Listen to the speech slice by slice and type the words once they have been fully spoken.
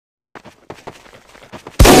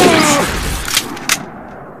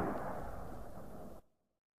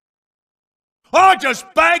I just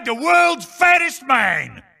bagged the world's fattest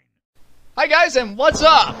man! Hi guys, and what's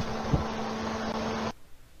up?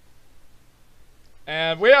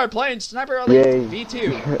 And we are playing Sniper Elite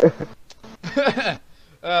V2.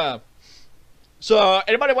 So,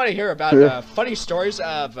 anybody want to hear about funny stories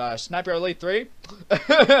of Sniper Elite 3?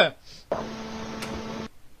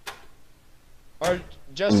 Or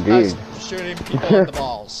just us shooting people in the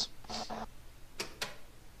balls?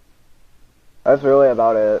 That's really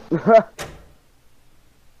about it.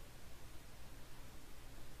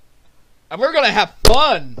 And we're gonna have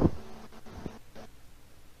fun!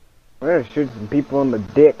 We're gonna shoot some people in the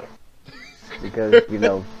dick. Because, you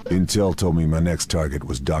know... Intel told me my next target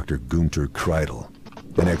was Dr. Gunter Kreidel,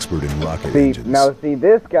 an expert in rocket engines. Now see,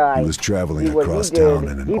 this guy... He was traveling across town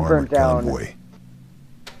in an armored convoy.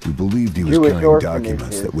 We believed he was carrying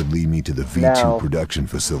documents that would lead me to the V2 production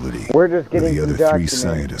facility, we're just where getting the other three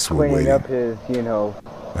scientists were waiting. Up his, you know,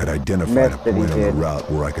 I'd identified a point on the route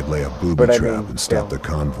where I could lay a booby trap and stop the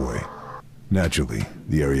convoy. Naturally,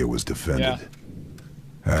 the area was defended.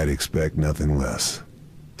 I'd expect nothing less.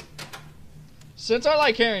 Since I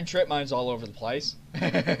like carrying trip mines all over the place,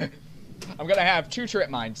 I'm gonna have 2 trip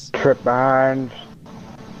mines. Trip mines.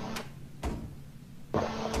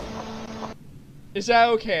 Is that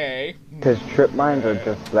okay? Because trip mines are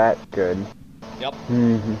just that good. Yep.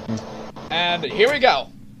 And here we go.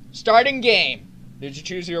 Starting game. Did you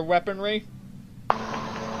choose your weaponry?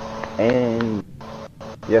 And...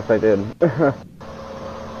 yes, I did.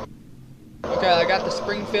 Okay, I got the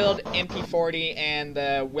Springfield MP40 and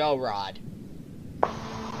the well rod. I'm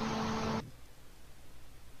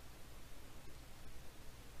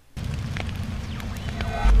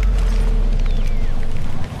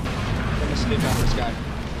gonna sneak on this guy.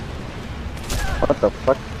 What the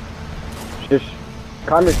fuck? Just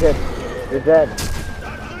calm your tits. You're dead.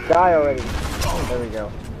 Die already. There we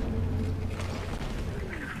go.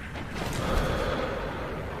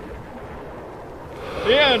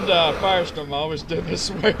 And Firestorm always did this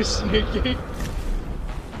way sneaky.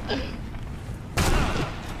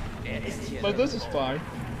 But this is fine.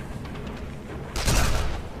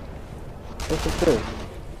 What's it do?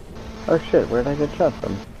 Oh shit, where'd I get shot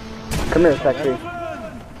from? Come here, sexy.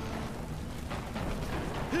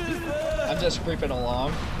 I'm just creeping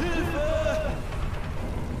along.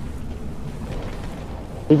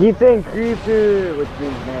 He keeps saying creeper, which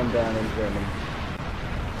means man down in German.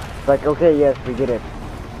 It's like, okay, yes, we get it.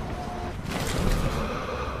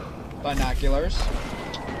 Binoculars.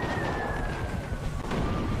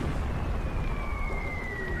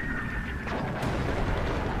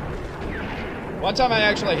 One time I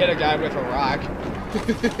actually hit a guy with a rock.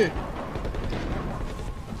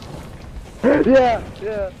 Yeah,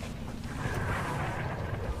 yeah.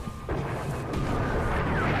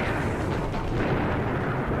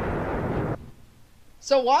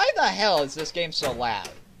 So why the hell is this game so loud?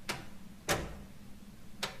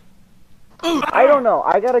 I don't know.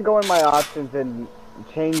 I gotta go in my options and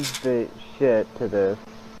change the shit to this.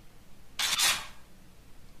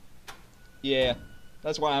 Yeah,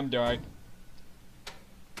 that's what I'm doing.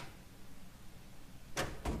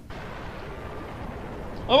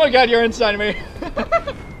 Oh my god, you're inside of me!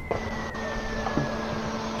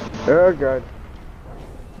 Oh god.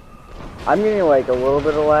 I'm getting like a little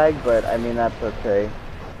bit of lag, but I mean that's okay.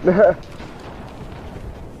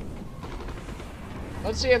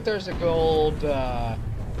 Let's see if there's a gold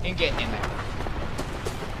ingot in there.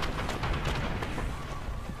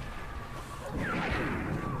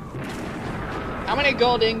 How many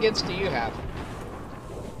gold ingots do you have?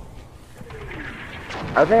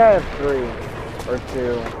 I think I have 3 or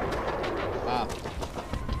 2.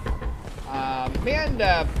 Me and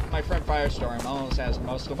my friend Firestorm almost has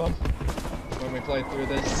most of them when we play through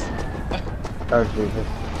this. Oh Jesus.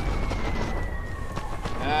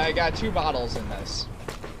 I got 2 bottles in this.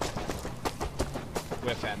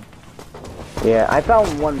 With him. Yeah, I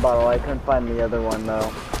found 1 bottle. I couldn't find the other one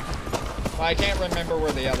though. Well, I can't remember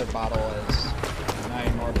where the other bottle is. Not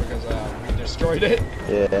anymore because we destroyed it.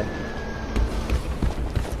 Yeah.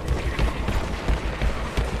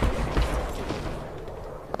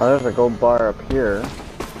 Oh, there's a gold bar up here.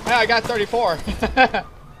 Yeah, I got 34.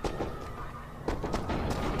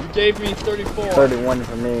 You gave me 34. 31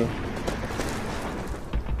 for me.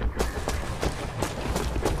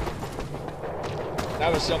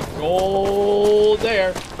 That was some gold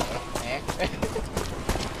there.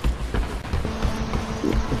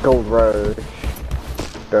 Gold rush.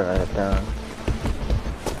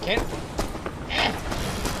 Can't.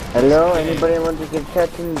 Hello, anybody want to get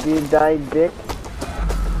catching the dyed dick?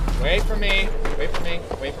 Wait for me. Wait for me.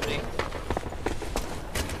 Wait for me.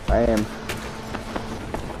 I am.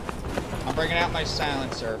 I'm bringing out my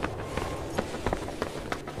silencer.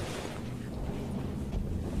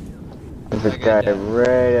 There's a guy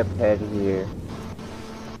right up ahead here.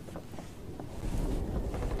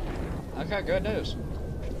 Okay, good news.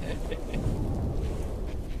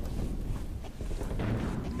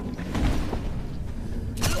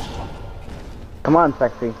 Come on,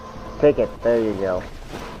 sexy. Take it. There you go.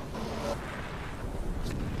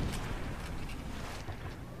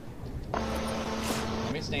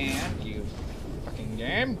 Let me stand, you fucking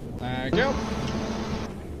game. Thank you.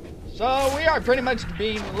 So we are pretty much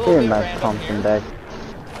being a little bit nice random pumpkin here. bag.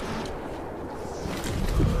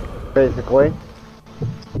 Basically.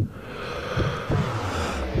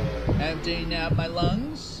 Emptying out my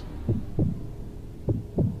lungs.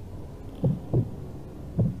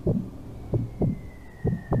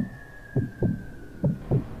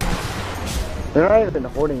 You're not even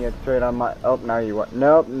holding it straight on my. Oh, now you are.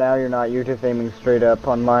 Nope, now you're not. You're just aiming straight up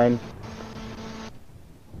on mine.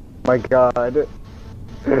 My God.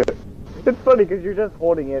 It's funny because you're just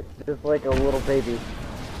holding it just like a little baby.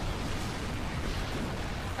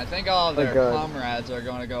 I think all of My their God. comrades are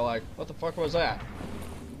going to go like, what the fuck was that?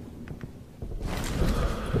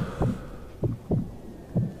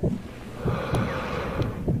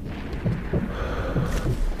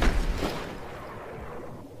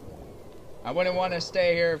 I wouldn't want to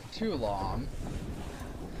stay here too long.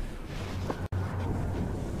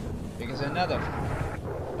 Because another...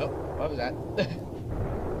 Oh, what was that?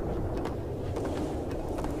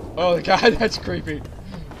 Oh God, that's creepy.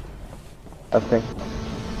 I think.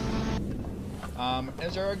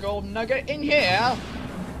 Is there a gold nugget in here?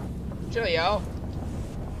 Cheerio.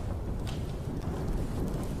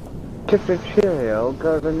 Chipper Cheerio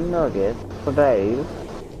got a nugget for days.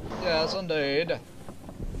 Yes, indeed.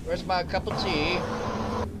 Where's my cup of tea?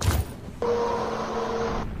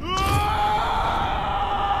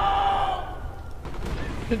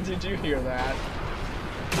 Did you hear that?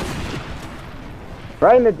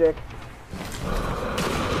 Right in the dick.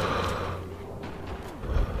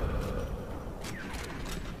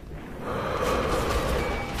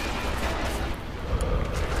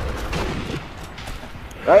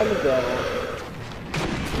 Right in the devil.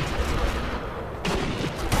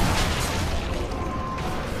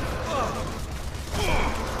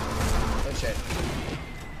 Oh shit.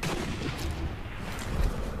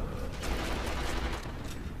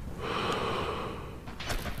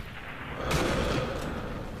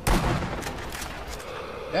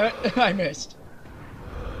 Damn it, I missed.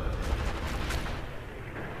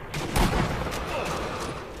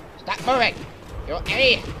 Stop moving! You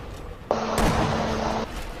idiot!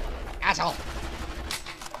 Asshole!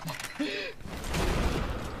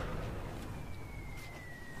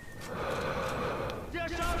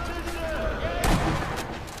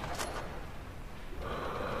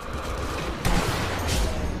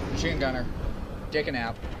 Machine gunner. Dicking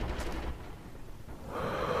out.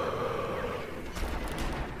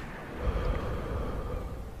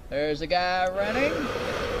 There's a guy running.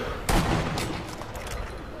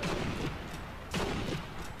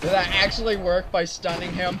 Did that actually work by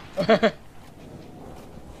stunning him?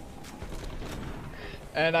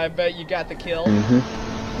 And I bet you got the kill.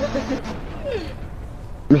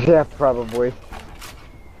 Yeah, probably.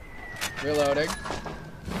 Reloading.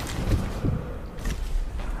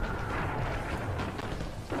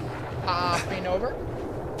 Hopping over.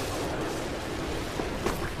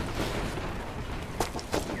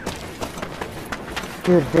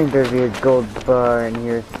 You'd think there'd be a gold bar in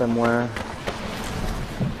here somewhere.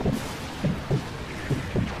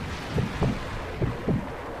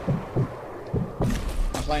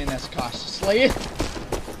 I'm playing this cautiously.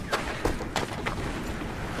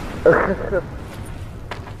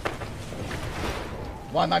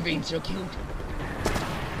 Why am I being so cute?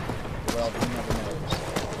 Well, who never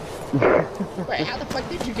knows. Wait, how the fuck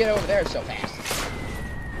did you get over there so fast?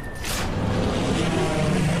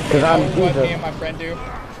 Because I'm what me Jesus. and my friend do?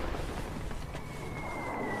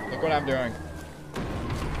 Look what I'm doing.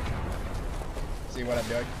 See what I'm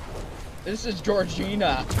doing? This is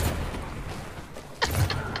Georgina.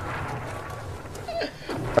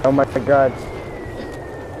 Oh my God.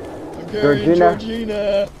 I'm carrying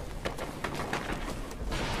Georgina.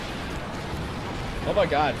 Oh my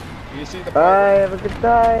God. Do you see the Bye, have a good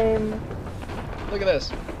time. Look at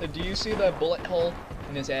this. Do you see the bullet hole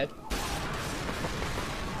in his head?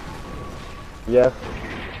 Yes.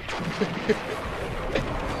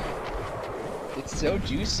 It's so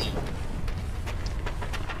juicy.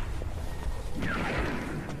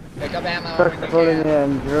 Pick up ammo Start when you floating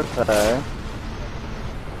can. in your car.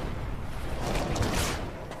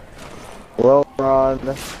 Well,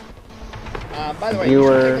 Rod. By the way, you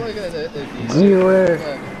should take a look at these. Viewer.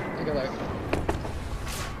 Take a look.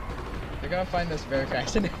 You're gonna find this very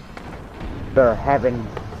fascinating. They're having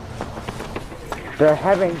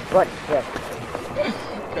butt sex.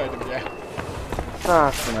 Kind of, yeah.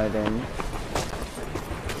 Fascinating.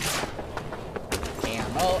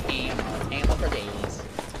 Ammo for days.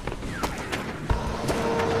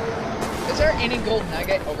 Is there any gold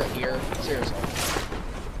nugget over here? Seriously.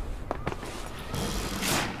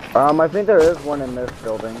 I think there is one in this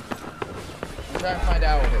building. I'm trying to find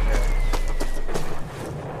out over here.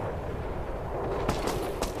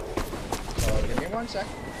 So, give me 1 sec.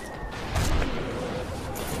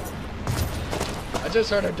 I just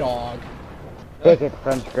heard a dog. Take it,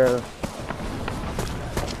 French girl.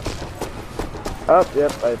 Oh,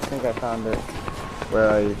 yep, I think I found it. Where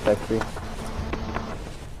are you, sexy?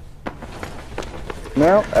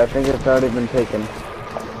 No, I think it's already been taken.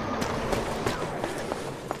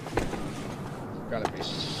 Gotta be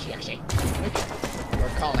sexy. We're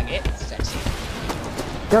calling it sexy.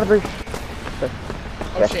 Gotta be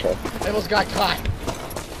Oh shit, I almost got caught.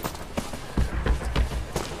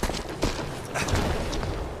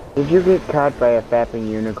 Did you get caught by a fapping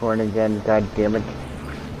unicorn again? God damn it.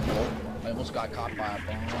 I almost got caught by a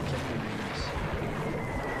bunch of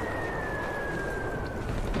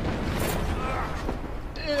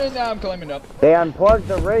things. And now I'm climbing up. They unplugged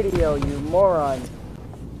the radio, you moron.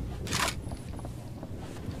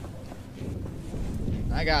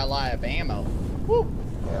 I got a lot of ammo. Woo!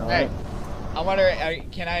 Yeah, Hey, I wonder,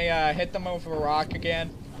 can I hit them with a rock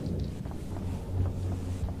again?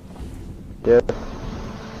 Yes.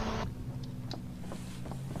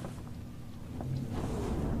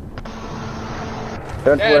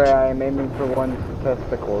 Don't worry, I'm aiming for one's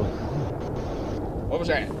testicles. What was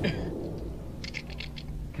that?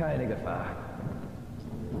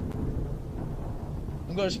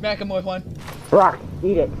 I'm gonna smack him with one. Rock,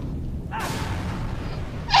 eat it.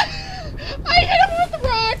 I hit him with the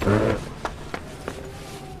rock!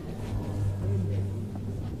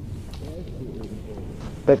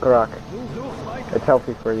 Thick rock. It's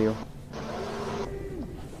healthy for you.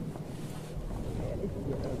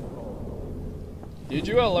 Did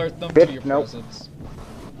you alert them Bitch, to your nope. presence?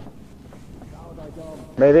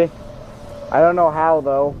 Maybe. I don't know how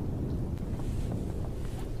though.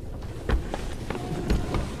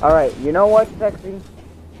 Alright, you know what, sexy?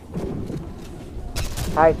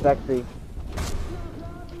 Hi, sexy.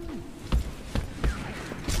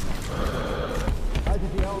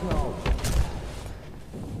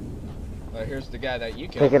 Well, here's the guy that you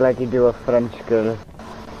killed. Take it like you do a French girl.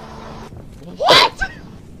 What?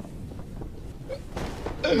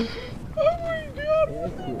 Oh my god!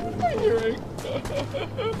 What am I doing?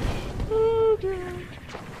 Oh dear.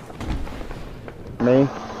 Me?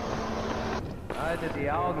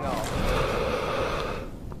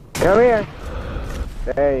 Come here.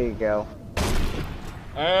 There you go.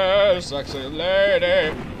 Hey, sexy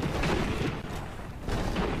lady.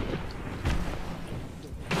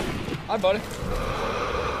 Hi, buddy.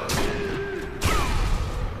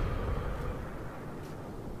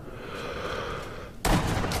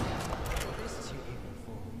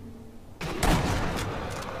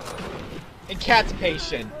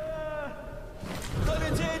 Incapacitation.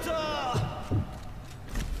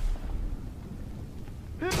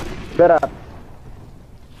 Shut up.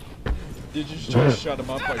 Did you just shut him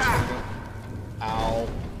up by shooting him? Ow.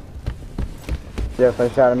 Yes, I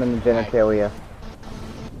shot him in the genitalia.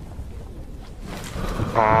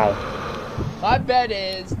 Hi. My bet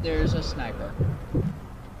is there's a sniper.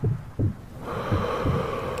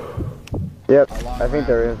 Yep, I think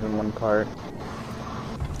there is in one part.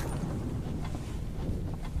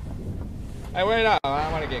 Hey, wait up.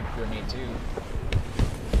 I want to get grenade too.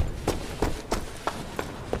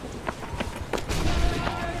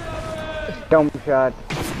 Dome shot.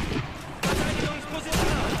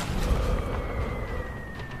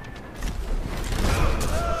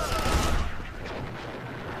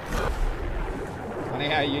 Funny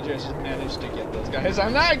how you just managed to get those guys.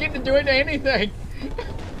 I'm not getting to do it to anything.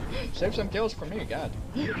 Save some kills for me, God.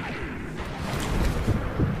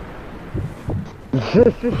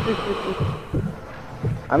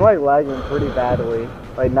 I'm like lagging pretty badly.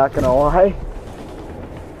 Like, not gonna lie.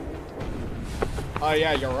 Oh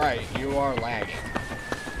yeah, you're right. You are lagging.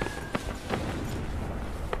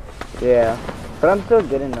 Yeah. But I'm still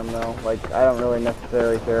getting them though. Like, I don't really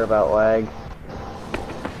necessarily care about lag.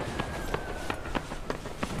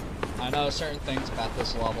 I know certain things about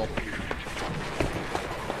this level.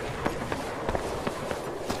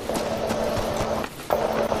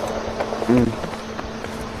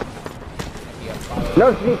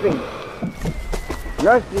 No sleeping!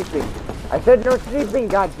 No sleeping! I said no sleeping,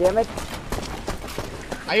 goddammit!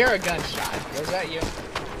 I hear a gunshot. Was that you?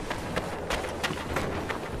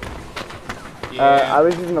 Yeah. I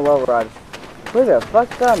was using the well rod. Who the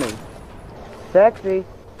fuck got me? Sexy.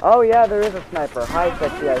 Oh yeah, there is a sniper. Hi,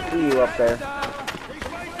 sexy. I see you up there.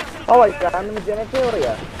 Oh, I shot him in the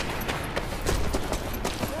genitalia.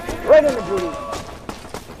 Right in the booty.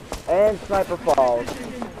 And sniper falls.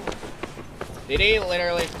 Did he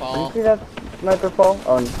literally Did fall? you see that sniper fall?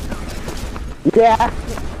 Oh, yeah.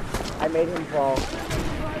 I made him fall.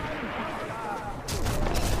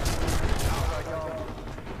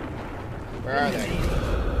 Where are they?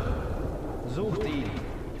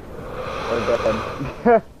 They're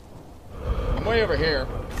dead. I'm way over here,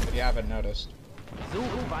 if you haven't noticed.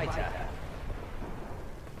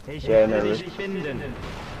 Yeah, I noticed.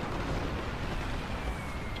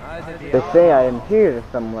 They say I am here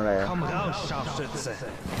somewhere.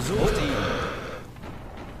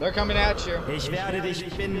 They're coming at you.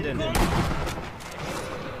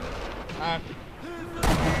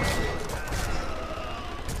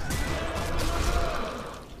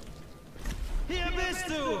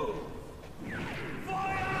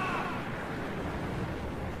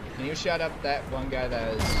 Can you shut up that one guy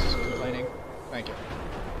that is complaining? Thank you.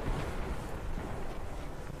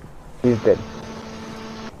 He's dead.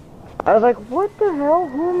 I was like, what the hell?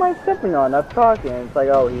 Who am I stepping on? I'm talking. It's like,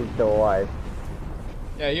 oh, he's still alive.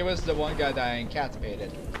 Yeah, he was the one guy that I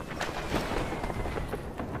incapacitated.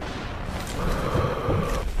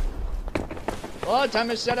 Well, time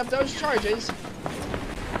to set up those charges.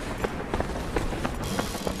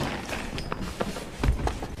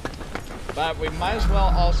 But we might as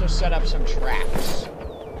well also set up some traps.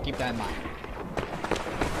 Keep that in mind.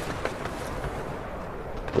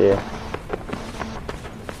 Yeah.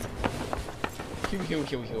 Hew. There's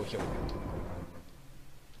a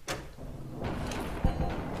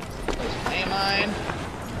landmine.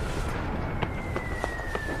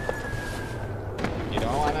 You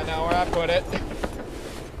don't want to know where I put it.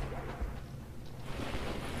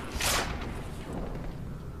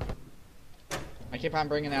 I keep on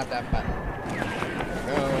bringing out that button.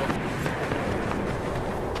 Go.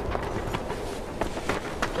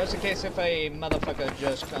 Just in case if a motherfucker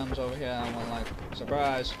just comes over here and I'm like,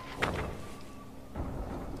 surprise.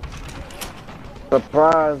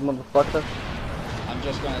 Surprise, motherfucker. I'm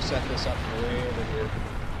just gonna set this up way over here.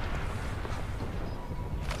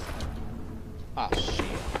 Ah, shit.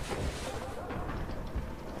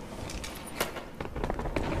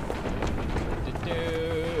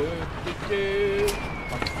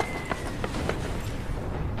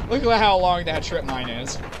 Look at how long that trip mine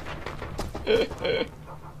is.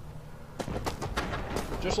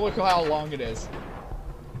 Just look at how long it is.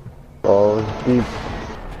 Oh, it's deep.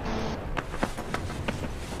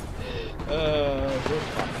 We're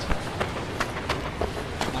fucked.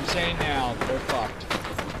 I'm saying now, we're fucked.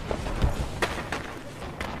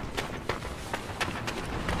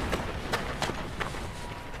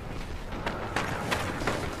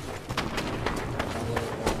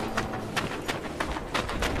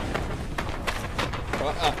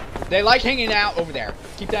 They like hanging out over there.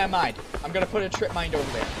 Keep that in mind. I'm gonna put a trip mine over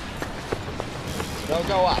there. Don't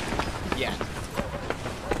go up. Yeah.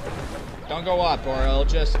 Don't go up, or it'll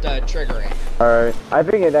just trigger it. Alright, I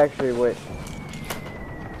think it actually would.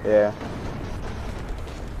 Yeah.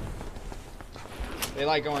 They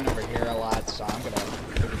like going over here a lot, so I'm gonna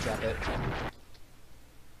maybe trap it.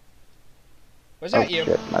 Was that you?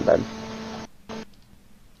 Shit, my bad.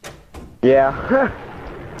 Yeah.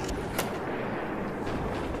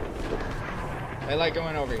 They like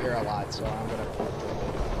going over here a lot, so I'm gonna...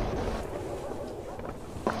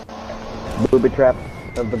 Booby trap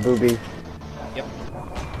of the boobies. Yep.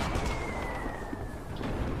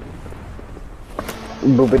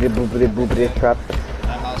 Boobity trap.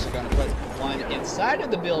 I'm also gonna put one inside of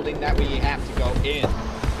the building that we have to go in.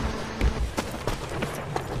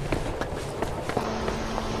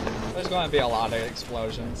 There's gonna be a lot of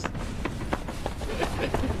explosions.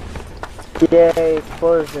 Yay,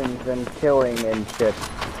 explosions and killing and shit.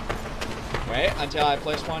 Wait until I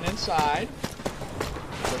place one inside.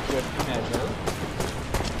 For good measure.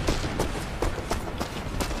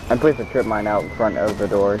 I placed a trip mine out in front of the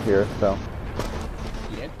door here, so.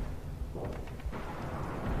 You did?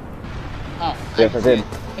 Oh, Yes, I did.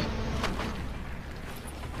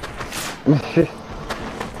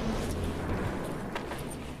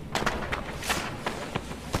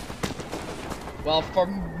 Well, for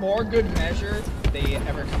more good measure, if they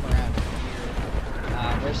ever come around here,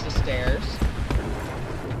 where's the stairs?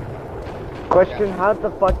 Question, Yeah. how the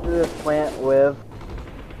fuck did this plant live?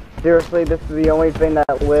 Seriously, this is the only thing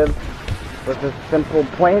that lived? With this simple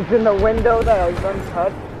plant in the window that is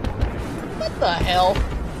untouched. What the hell?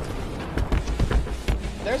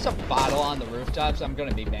 There's a bottle on the rooftops, I'm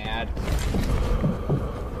gonna be mad.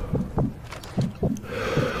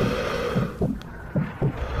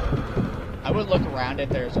 I would look around if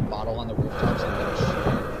there's a bottle on the rooftops and then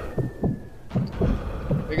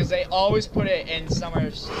shoot. Because they always put it in somewhere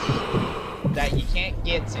that you can't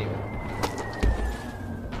get to.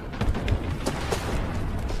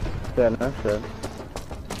 Yeah, no shit.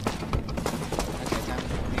 Okay, time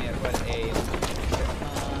for me to put a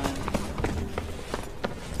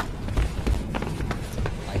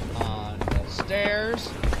light on the stairs.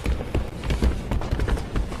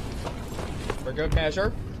 For good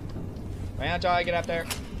measure. Wait until I get up there.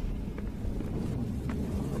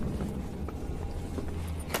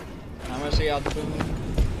 I'm gonna see how the boom.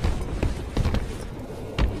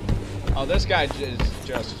 Oh, this guy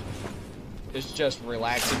is just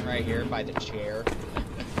relaxing right here by the chair.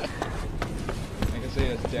 I can see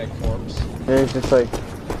his dead corpse. It's just like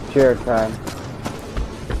chair time.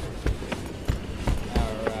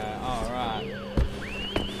 Alright.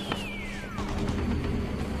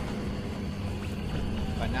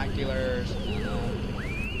 Binoculars.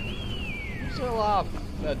 There's a lot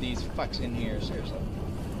of these fucks in here, seriously.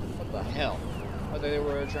 What the hell? What they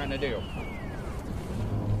were trying to do?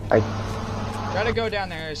 Try to go down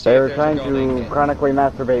there and see They if were there's trying a gold to chronically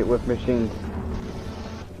masturbate with machines.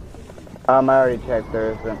 I already checked,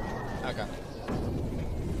 there isn't. Okay.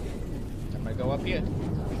 I'm gonna go up here.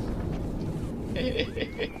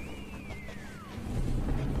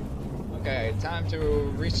 Okay, time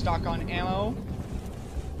to restock on ammo.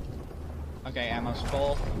 Okay, ammo's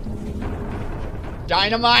full.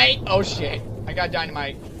 Dynamite! Oh shit, I got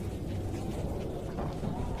dynamite.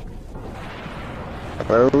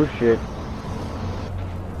 Oh shit.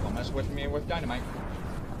 Don't mess with me with dynamite.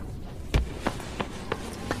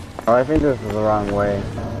 Oh, I think this is the wrong way.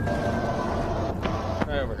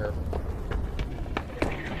 Right over here.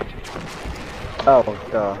 Oh,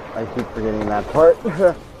 duh. I keep forgetting that part.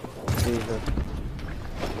 Jesus.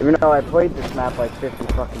 Even though I played this map like 50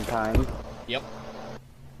 fucking times. Yep.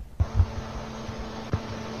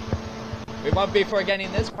 We won't be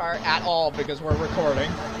forgetting this part at all because we're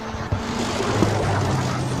recording.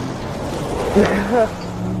 Oh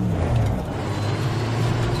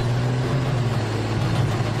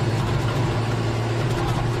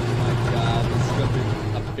my god, this is gonna be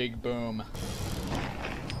a big boom.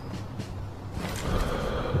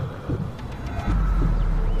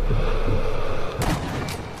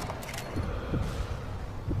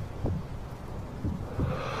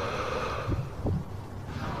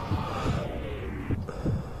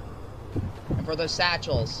 And for the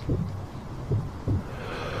satchels.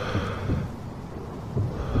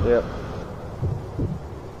 Yep.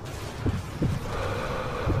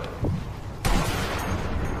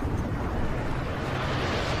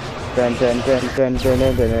 Dun dun dun dun dun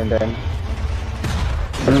dun dun dun.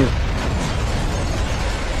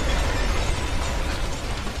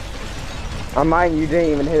 On mine, you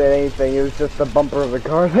didn't even hit anything. It was just the bumper of the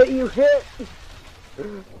car that you hit.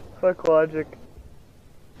 Fuck logic.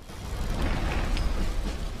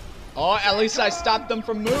 Oh, at least I stopped them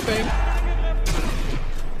from moving.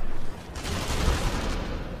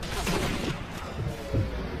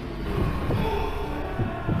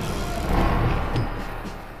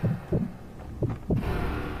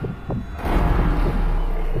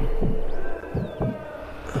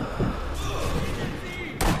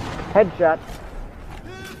 Headshot.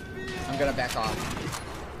 I'm gonna back off.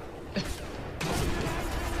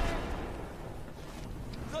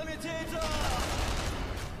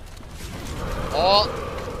 Oh!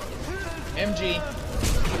 MG.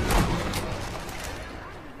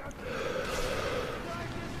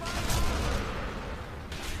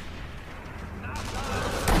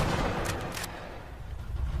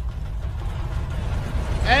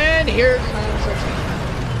 And here comes the team.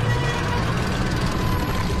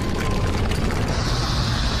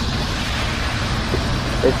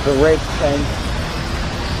 It's the race tank.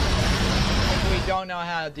 We don't know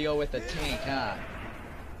how to deal with the tank, huh?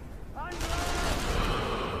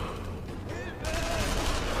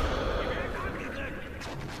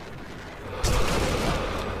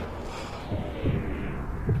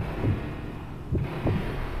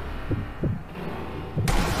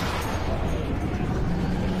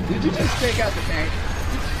 Did you just take out the tank?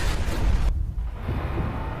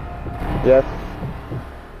 Yes.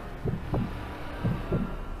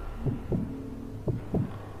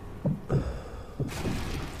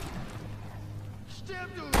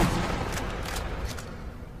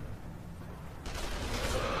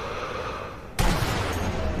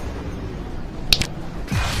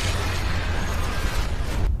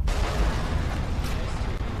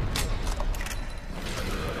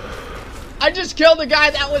 I just killed the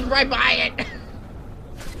guy that was right by it.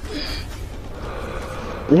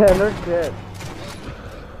 Yeah, no shit.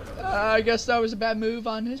 I guess that was a bad move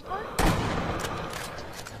on his part.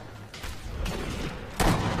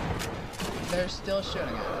 They're still shooting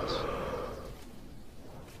at us.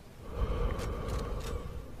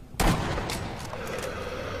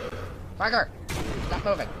 Fucker! Stop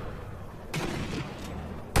moving.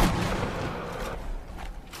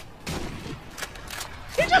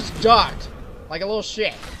 He just ducked like a little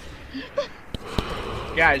shit.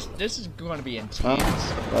 Guys, this is going to be intense.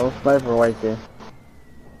 Oh, sniper right there.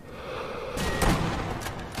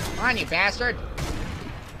 Come on, you bastard!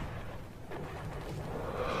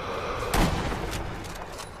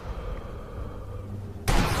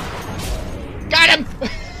 Got him!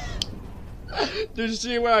 Did you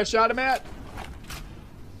see where I shot him at?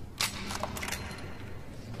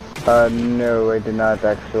 No, I did not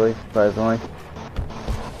actually, surprisingly.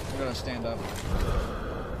 I'm gonna stand up.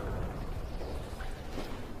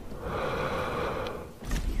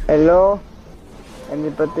 Hello?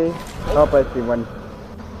 Anybody? Oh, I see one.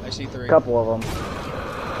 I see three. Couple of them.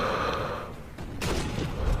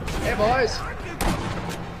 Hey, boys!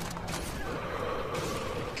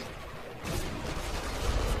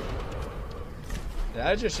 Did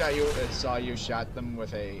I just shot you? Saw you shot them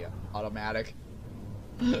with a automatic,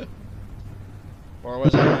 or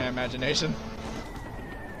was that my imagination?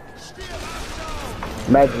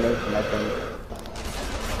 Imagination, I think.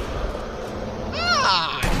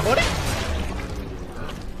 Ah, buddy!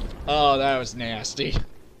 Oh, that was nasty.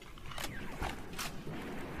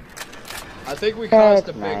 I think we caused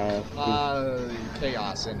a big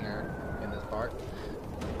chaos in here in this part.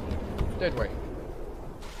 Did we?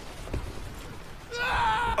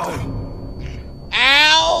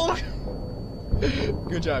 Ow!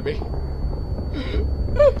 Good job, B.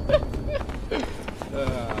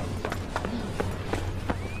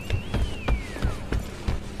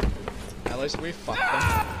 At least we fucked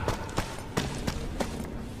them.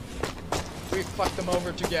 We fucked them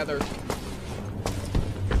over together.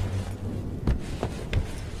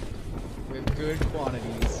 With good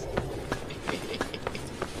quantities.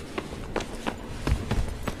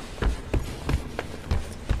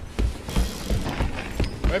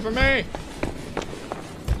 Wait for me!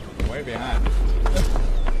 Way behind.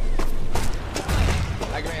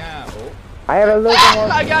 Back behind. Oh. I have a little more.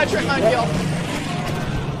 I got a trick mine kill!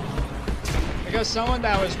 Because someone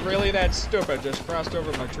that was really that stupid just crossed over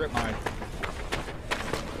my trip mine.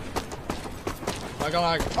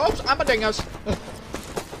 Like, oops, I'm a dingus!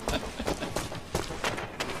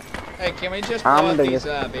 Hey, can we just blow up these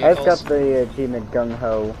vehicles? I've got the achievement gung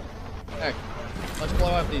ho. Hey, let's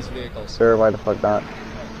blow up these vehicles. Sure, why the fuck not?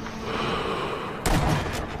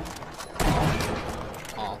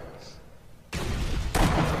 Oh.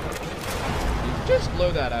 You just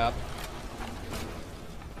blew that up.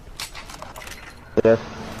 Yes.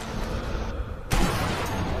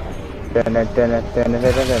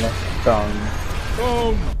 Song.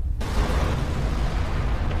 Boom!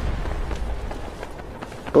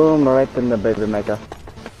 Boom, right in the baby maker.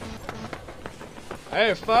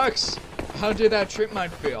 Hey, fucks! How did that trip mine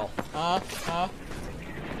feel? Huh? Huh?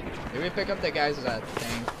 Did we pick up the guys'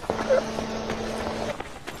 thing?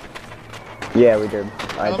 Yeah, we did.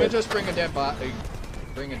 Let me just bring a dead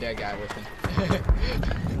guy with me.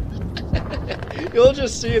 You'll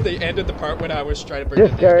just see at the end of the part when I was trying to bring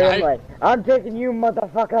just the dead guy. like, I'm taking you,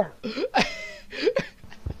 motherfucker.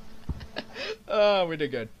 Oh, we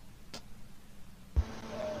did good.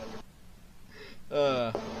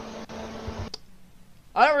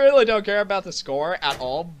 I really don't care about the score at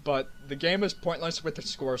all, but the game is pointless with the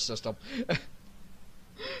score system.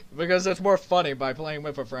 Because it's more funny by playing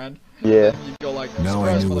with a friend. Yeah. You go like, now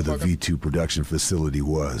I knew where the V2 production facility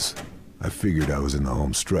was. I figured I was in the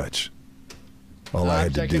home stretch. All I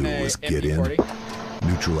had to do was get in,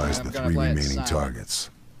 neutralize the 3 remaining targets,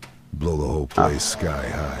 blow the whole place sky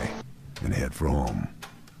high, and head for home.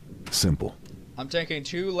 Simple. I'm taking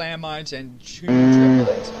 2 landmines and 2 trip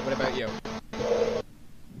mines. What about you?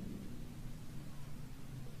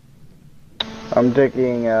 I'm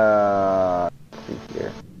taking, let's see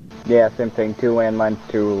here. Yeah, same thing. 2 landmines,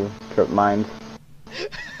 2 trip mines.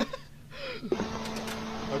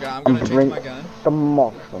 Okay, I'm gonna change my gun. The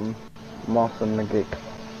moss in the gate.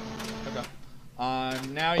 Okay.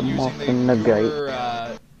 I'm now using the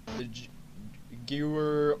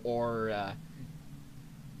Gewer, or,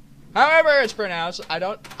 however it's pronounced. I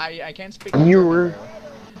can't speak German.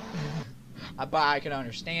 But I can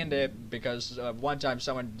understand it because one time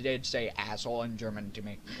someone did say asshole in German to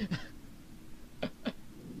me.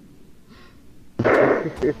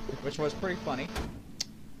 Which was pretty funny.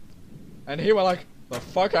 And he went like, the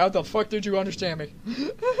fuck? How the fuck did you understand me?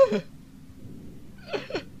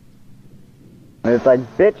 And it's like,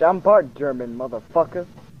 bitch, I'm part German, motherfucker.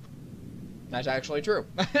 That's actually true.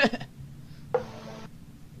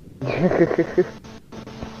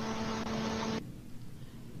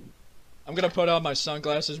 I'm gonna put on my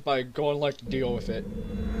sunglasses by going like deal with it.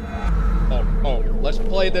 Oh, let's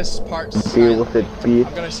play this part silently. Deal with it, bitch.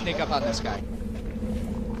 I'm gonna sneak up on this guy.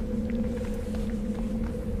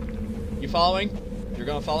 You following? You're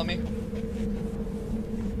gonna follow me?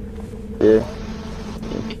 Yeah.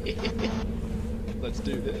 Let's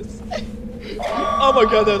do this. Oh my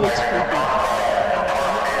god, that looks creepy.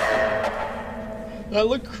 That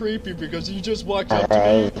looked creepy because you just walked up to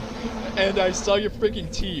me and I saw your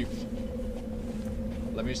freaking teeth.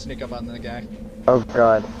 Let me sneak up on the guy. Oh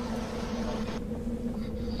god.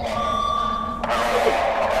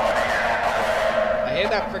 I hate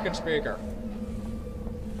that freaking speaker.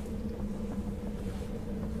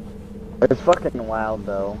 It's fucking loud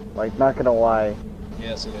though. Like, not gonna lie.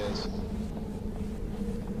 Yes, it is.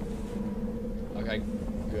 Okay,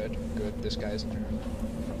 good. This guy's in there.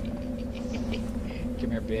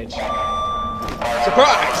 Come here, bitch.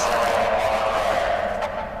 Surprise!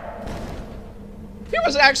 He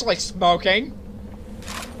was actually smoking.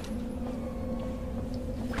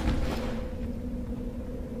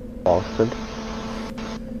 Bastard.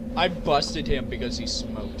 I busted him because he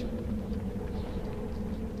smoked.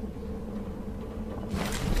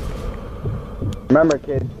 Remember,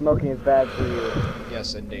 kids, smoking is bad for you.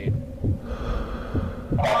 Yes, indeed.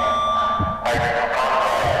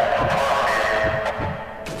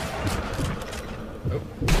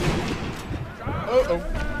 Oh.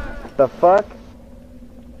 The fuck?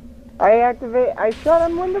 I shot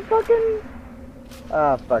him when the fucking...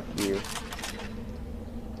 Ah, fuck you.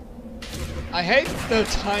 I hate the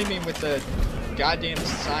timing with the goddamn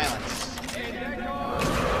silence.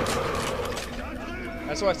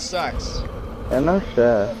 That's what sucks. Yeah, no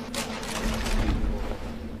shit.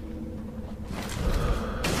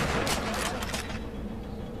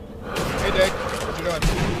 Hey, Dick. What you doing?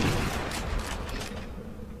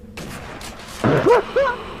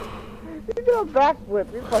 You do a backflip,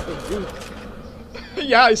 you're fucking deep.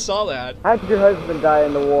 Yeah, I saw that. How'd your husband die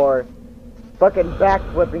in the war? Fucking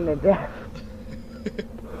backflipping to death.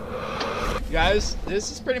 Guys,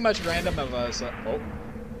 this is pretty much random of us. Oh,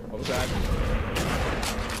 what was that?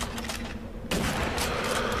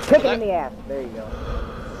 Kick it in the ass. There you go.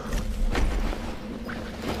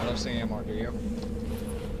 I don't see anymore, do you?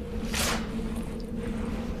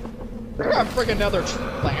 I got freaking another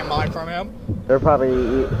landmine from him. They're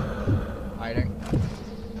probably Hiding.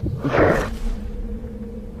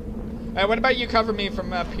 Hey, what about you cover me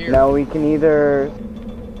from up here? No, we can either.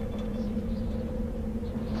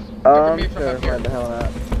 Me from Sure, up here. why the hell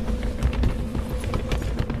not?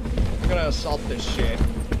 I'm gonna assault this shit.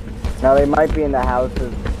 Now they might be in the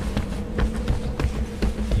houses.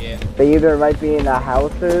 Yeah. They either might be in the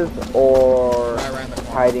houses or Right around the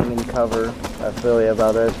corner. hiding in cover. That's really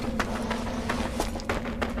about it.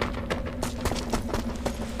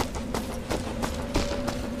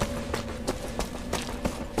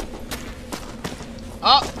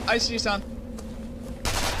 Oh, I see some.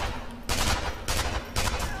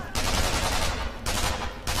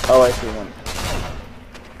 Oh, I see one.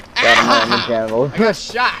 Got him on the genitals. I got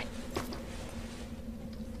shot.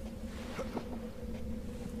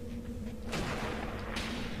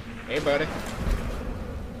 Hey, buddy.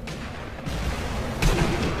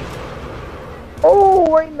 Oh,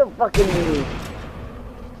 right in the fucking knee.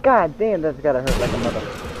 God damn, that's gotta hurt like a mother.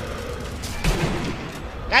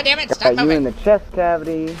 God damn it, Got stop you in moving. the chest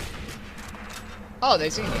cavity. Oh, they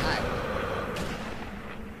see me. Hi.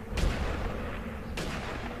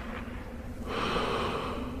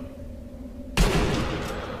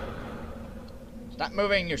 Stop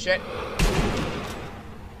moving, you shit.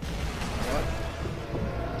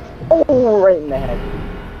 Oh, right in the head.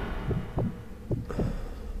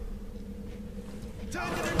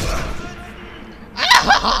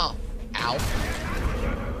 Ow! Ow.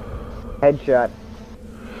 Headshot.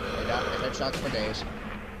 Headshots for days.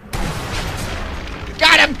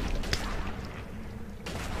 Got him!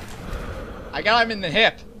 I got him in the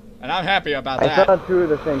hip, and I'm happy about I that. saw two of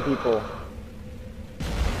the same people.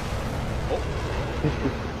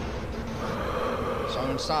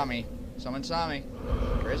 Someone saw me. Someone saw me.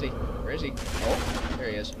 Where is he? Where is he? Oh, there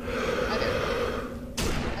he is. Hi there.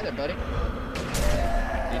 Hi there, buddy.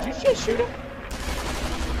 Did you just shoot him?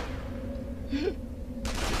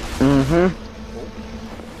 Mm-hmm.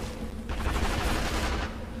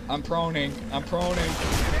 I'm proning. I'm proning.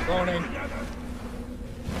 Proning.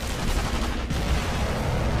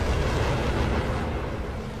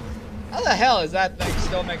 How the hell is that thing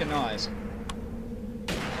still making noise?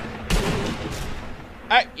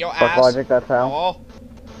 Hey, yo ass. Fuck logic, that's how. Oh.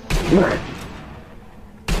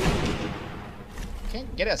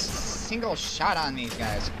 Can't get a single shot on these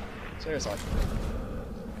guys. Seriously.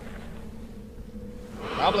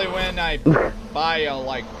 Probably when I buy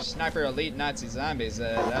like Sniper Elite Nazi Zombies,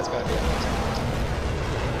 that's gonna be amazing.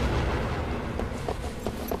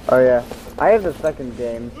 Oh yeah. I have the second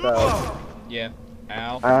game, so... Yeah.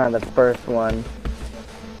 Ow. I don't have the first one.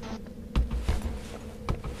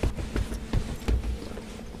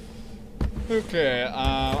 Okay,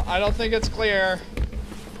 I don't think it's clear.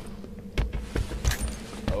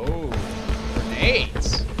 Oh,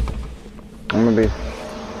 grenades. I'm gonna be...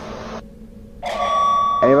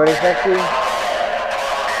 Anybody sexy?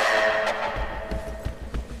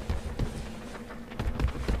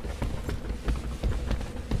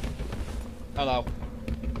 Hello.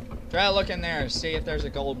 Try to look in there and see if there's a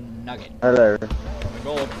gold nugget. Hello. A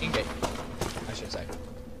gold ingot, I should say.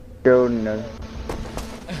 Gold nugget.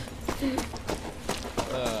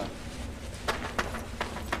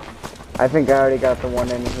 I think I already got the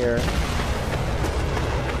one in here.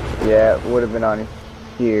 Yeah, it would have been on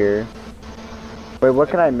here. Wait, what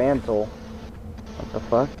can I mantle? What the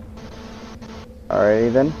fuck?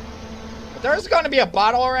 Alrighty then. If there's gonna be a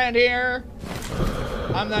bottle around here,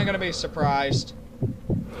 I'm not gonna be surprised.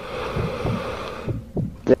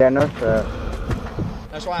 Yeah, no sir.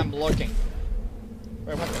 That's why I'm looking.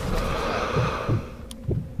 Wait, what the fuck?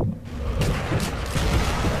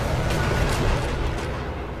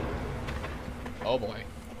 Oh boy.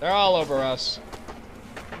 They're all over us.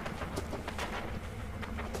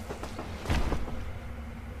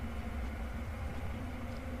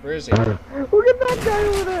 Where is he? Look at that guy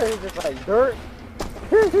over there. He's just like dirt.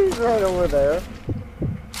 He's right over there.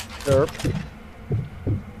 Derp.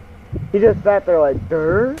 He just sat there like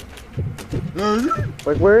dirt.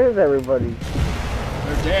 Like, where is everybody?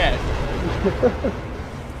 They're dead.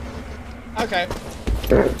 Okay.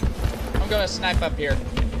 I'm gonna snipe up here.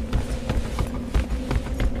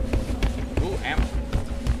 Ooh, ammo.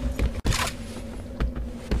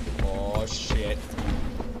 Oh, shit.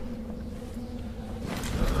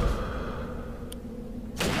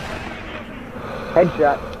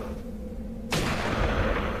 Headshot.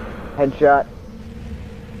 Headshot.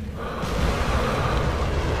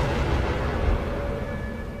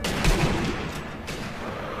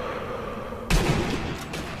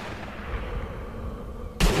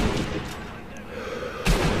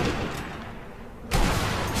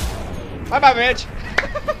 Bye-bye, bitch.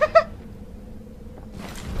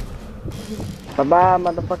 Bye-bye,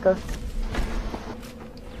 motherfucker.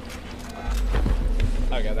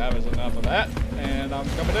 Okay, that was enough of that, and I'm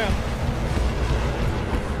coming down.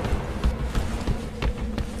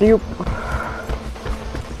 Doop.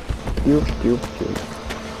 Doop, doop, doop.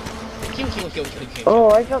 Oh,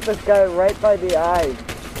 I shot this guy right by the eyes.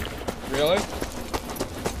 Really?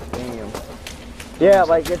 Damn. Yeah,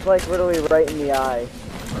 like, it's like literally right in the eye.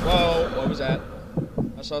 Whoa, what was that?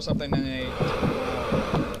 I saw something in a...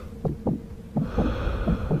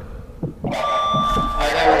 Oh,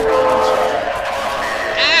 there we go.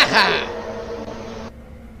 Aha!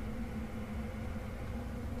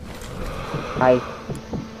 Hi.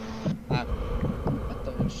 What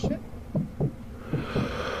the shit?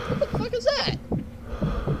 What the fuck is that?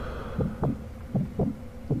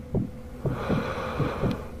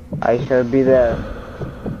 I should be there.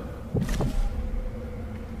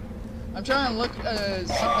 I'm trying to look something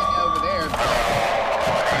over there, but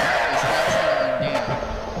it's not slowing down.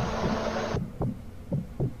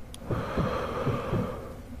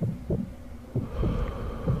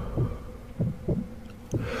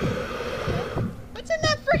 What's in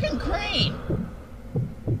that freaking crane?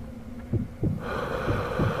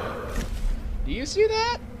 Do you see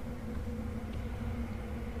that?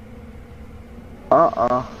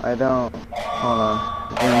 I don't. Hold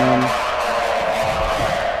on. Zoom in.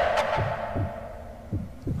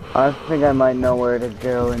 I think I might know where to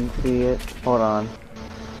go and see it. Hold on.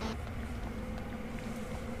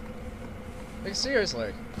 Like,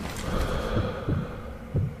 seriously.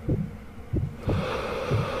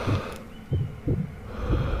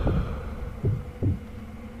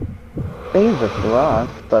 I think it's a rock,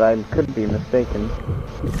 but I could be mistaken.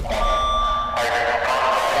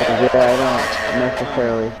 Yeah, I don't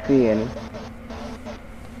necessarily see any.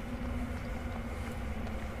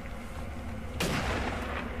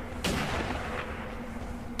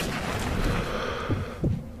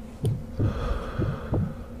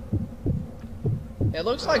 It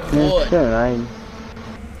looks like wood. Sure,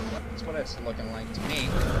 That's what it's looking like to me.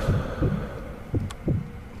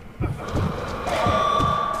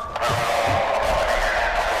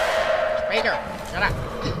 Baker, shut up.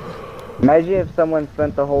 Imagine if someone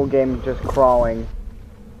spent the whole game just crawling.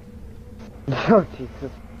 Oh,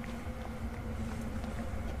 Jesus.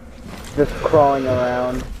 Just crawling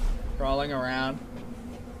around. Crawling around.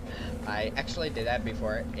 I actually did that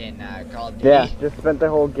before in Call of Duty. Yeah, just spent the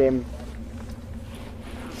whole game.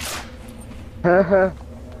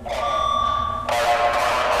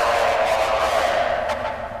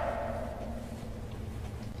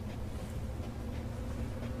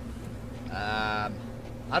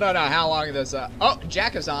 I don't know how long this, oh,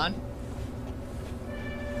 Jack is on.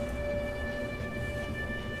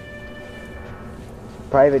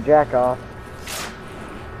 Private jack off.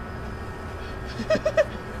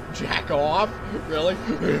 Jack off? Really?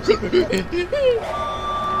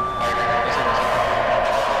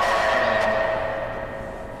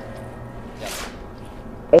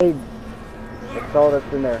 Hey, that's all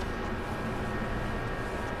that's in there.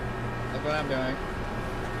 Look what I'm doing.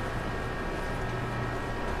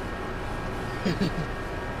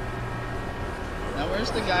 Now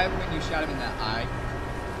where's the guy when you shot him in the eye?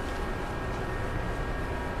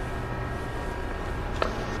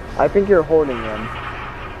 I think you're holding him.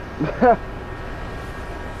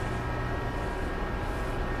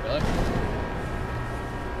 Really?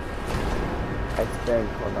 I think,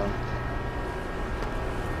 hold on.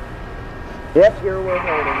 Yep, you're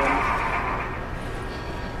holding him.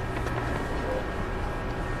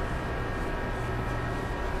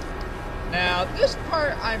 Now, this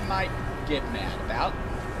part I might get mad about.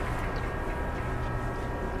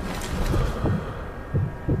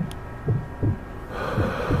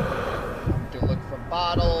 To look for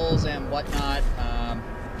bottles and whatnot.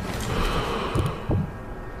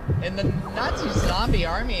 In the Nazi zombie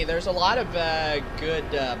army, there's a lot of good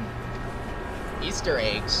Easter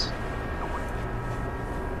eggs.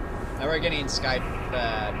 Now we're getting Skype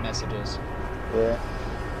messages. Yeah.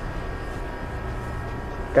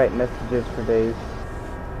 Skype messages for days.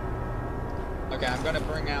 Okay, I'm gonna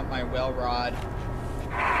bring out my well rod.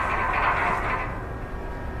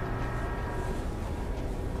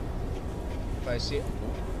 If I see it,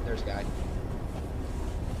 there's a guy.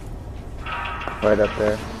 Right up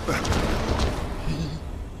there.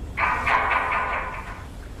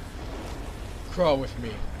 Crawl with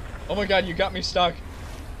me. Oh my god, you got me stuck.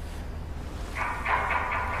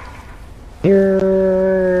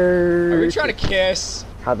 Here. Are we trying to kiss?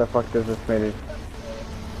 How the fuck does this manage?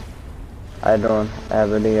 I don't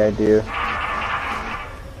have any idea.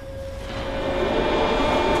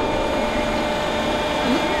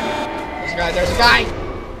 There's a guy!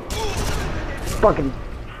 Fucking.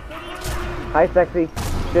 Hi, sexy.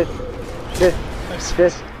 Just.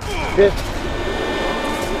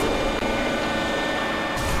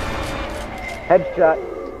 Headshot.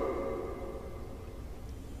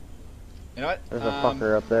 You know what? There's a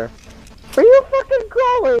fucker up there. Are you fucking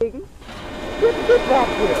crawling? Get back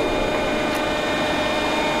here.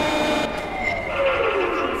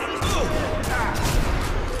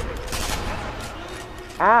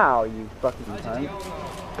 Ow, you fucking cunt.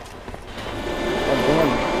 Oh, damn.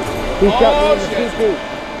 He shot me in the TT.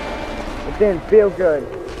 It didn't feel good.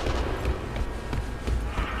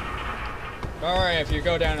 Don't worry, if you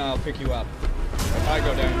go down, I'll pick you up. If I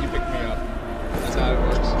go down, you pick me up. That's how it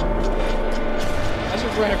works. That's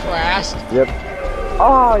just running fast. Yep.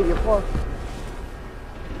 Oh, you poor.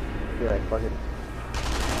 Be like, fuck it.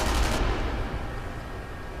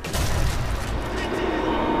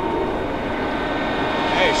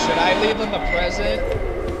 Hey, should I leave them a present?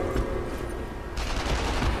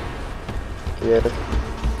 Yeah.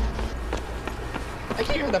 I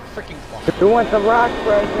can hear the freaking clock. Who wants a rock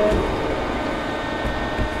present?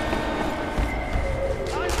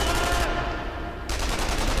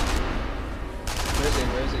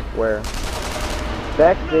 Where is he? Where?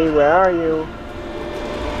 Sexy, where are you? I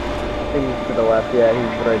think he's to the left. Yeah,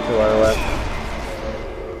 he's right to our left.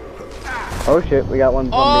 Oh shit, we got one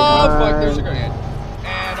from behind. Oh fuck, there's a grenade.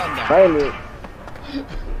 And I'm down. Behind you.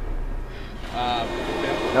 Yeah.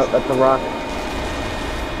 Nope, that's a rock.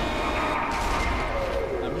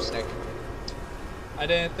 I'm just sick. I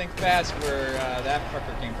didn't think fast where that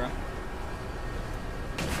fucker came from.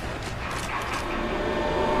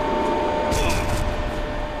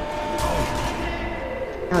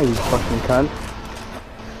 Oh, you fucking cunt.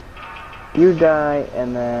 You die,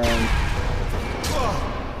 and then...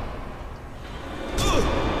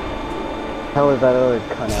 How is that other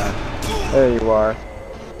cunt out? There you are.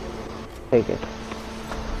 Take it.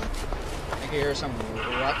 I can hear some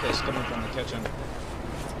ruckus coming from the kitchen.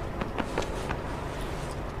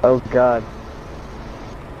 Oh god.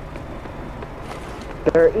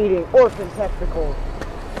 They're eating orphan testicles.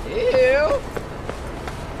 Ew!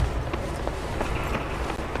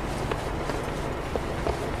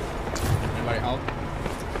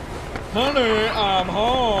 Honey, I'm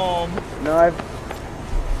home. No,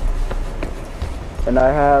 and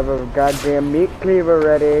I have a goddamn meat cleaver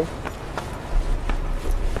ready.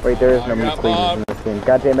 Wait, there is no meat cleavers in this game.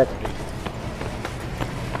 God damn it.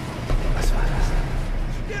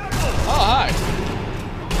 Oh, hi.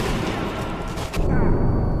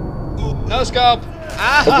 No scope.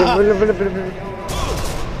 Ah!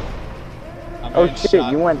 Oh shit,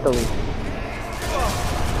 you went the lead.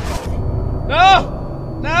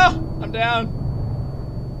 No! No! I'm down.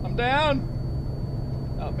 I'm down.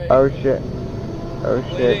 Help me. Oh shit. Oh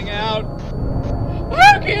shit. Bleeding out.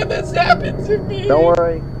 How can this happen to me? Don't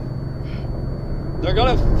worry. They're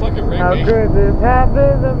gonna fucking ring How me. could this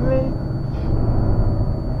happen to me?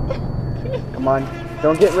 Come on.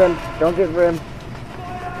 Don't get rimmed. Don't get rimmed.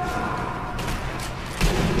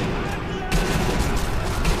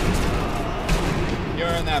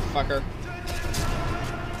 You're in that fucker.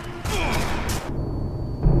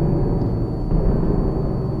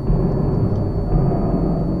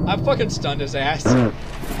 I'm fucking stunned his ass.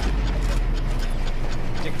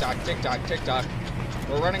 TikTok, TikTok, TikTok.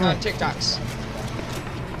 We're running on TikToks.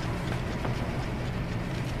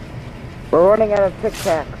 We're running out of Tic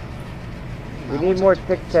Tacs. We need more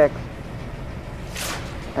Tic Tacs.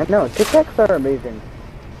 I know, Tic Tacs are amazing.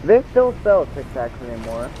 Do they still sell Tic Tacs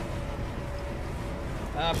anymore?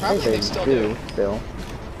 Probably they still do. Still.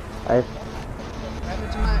 Where's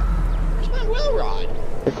my well rod?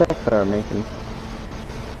 Tic Tacs are amazing.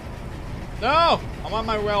 No! I want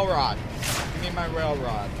my well rod. Give me my well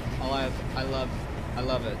rod. I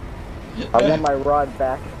love it. I want my rod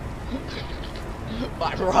back.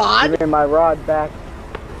 My rod? Give me my rod back.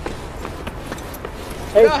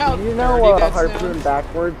 Hey, do you know harpoon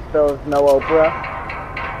backwards spells no Oprah?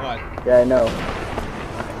 What? Yeah, I know.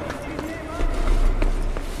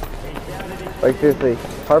 Like seriously,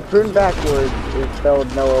 harpoon backwards is spelled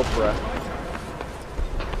no Oprah.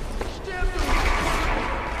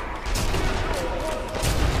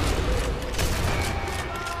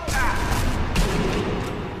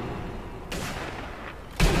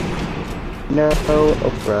 No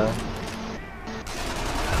Oprah.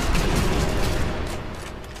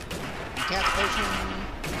 Cat potion.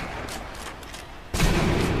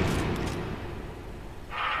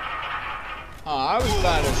 Oh, I was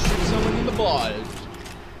about to shoot someone in the balls.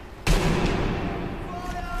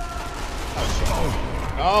 Oh shit.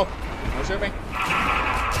 Oh! Don't shoot me.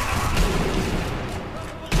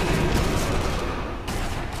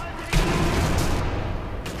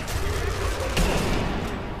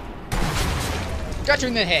 Got you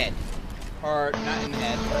in the head. Or, not in the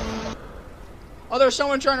head. Oh, there's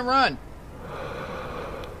someone trying to run.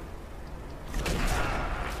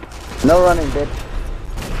 No running, bitch.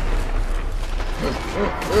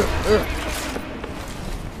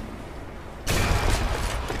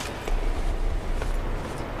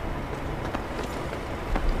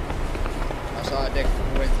 I saw a dick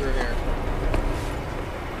went through here.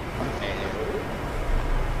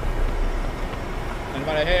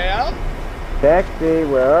 Anybody help? Taxi,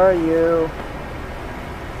 where are you?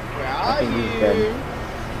 Where are think he's you? dead.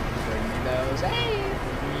 Bring me those eyes.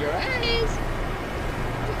 Bring me your eyes.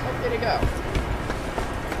 Where the fuck did it go?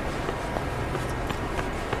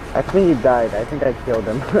 I think he died. I think I killed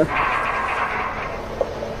him.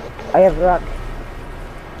 I have rock.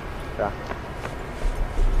 Rock.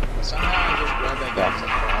 Somehow I just grabbed that guy's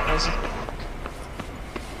balls.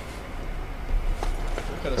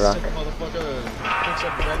 Look at a Rock. sick motherfucker who picks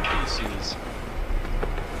up red PCs.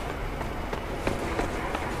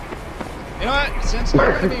 You know what? Since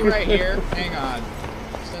they're gonna be right here, hang on.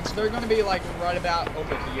 Since they're gonna be like right about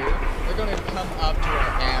over here, they're gonna come up to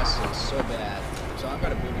our asses so bad. So I'm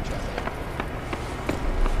gonna booby trap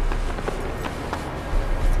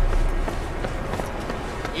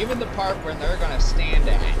it. Even the part where they're gonna stand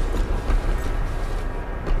at.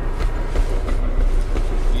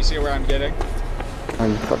 You see where I'm getting?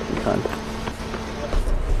 I'm fucking cunt.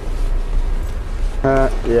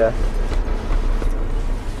 Yeah.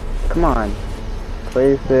 Come on.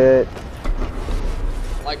 Place it.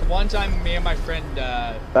 Like one time, me and my friend,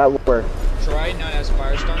 That worked. Troy, known as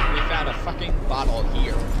Firestorm, we found a fucking bottle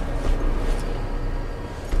here.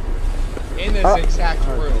 In this exact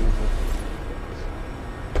room.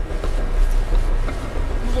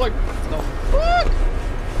 I was like, the fuck?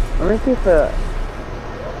 Let me see if the...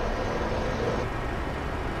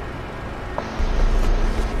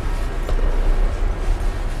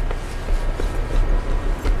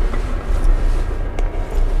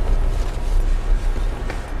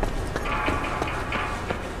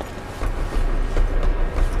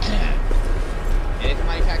 If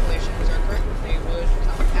my calculations are correct, they would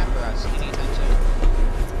come after us anytime soon.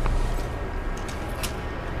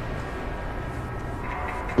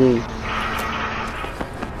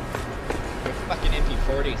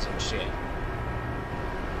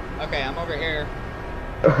 Okay, I'm over here.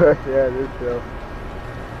 Yeah, this too.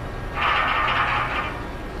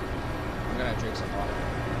 I'm gonna drink some water.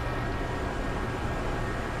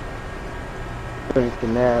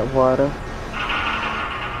 Drinking that water.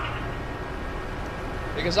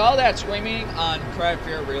 Because all that screaming on Cry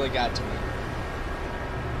Fear really got to me.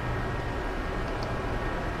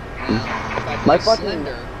 If My I fucking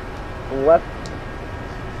slender, left.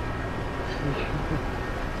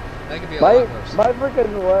 that could be a lot worse. My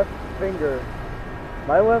freaking left finger.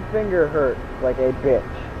 My left finger hurts like a bitch.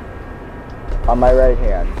 On my right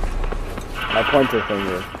hand. My pointer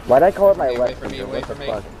finger. Why'd I call it my left finger? What the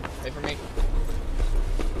fuck? Wait for me.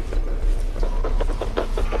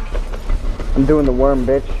 I'm doing the worm,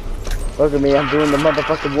 bitch. Look at me, I'm doing the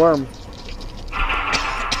motherfucking worm.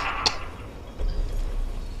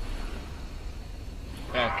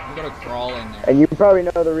 Okay, I'm gonna crawl in there. And you probably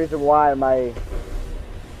know the reason why my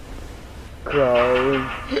crawling.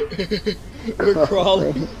 We're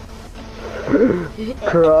crawling.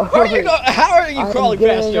 Crawling. How are you crawling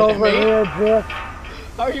faster than me? Here, Jeff.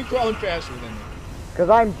 How are you crawling faster than me? Cause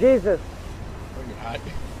I'm Jesus. Oh, you're not.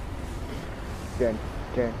 Dun,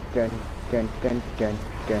 dun, dun, dun, dun, dun,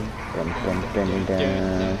 dun, dun, dun,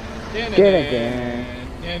 dun,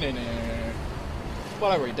 dun. What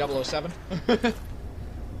are we, 007?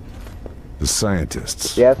 The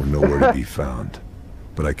scientists Yes. were nowhere to be found,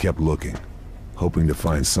 but I kept looking, hoping to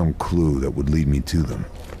find some clue that would lead me to them.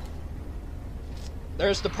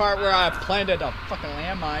 There's the part where I planted a fucking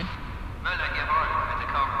landmine.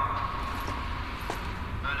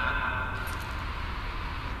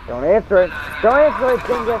 Don't answer it. Don't answer it,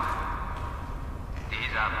 Dingus.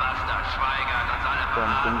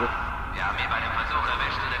 Dumb Dingus.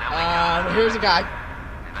 Here's a guy.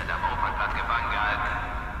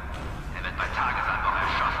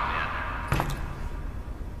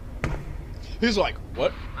 He's like,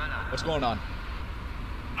 what? What's going on?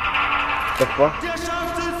 The fuck?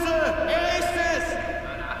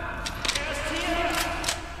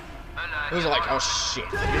 He was like, oh shit.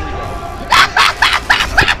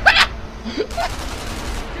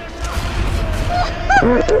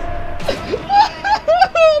 Here we go.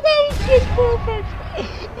 That was just perfect.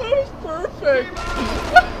 That was perfect.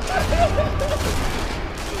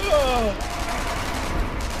 Oh.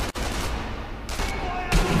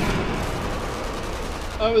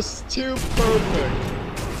 That was too perfect.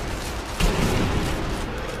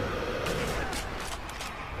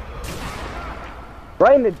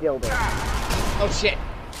 Right in the dildo. Oh shit.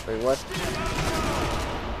 Wait, what?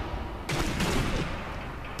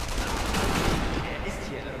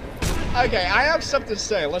 Okay, I have something to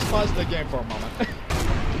say. Let's pause the game for a moment.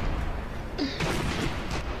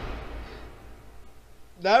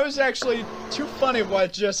 That was actually too funny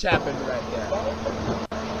what just happened right there.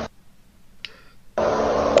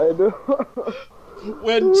 I know.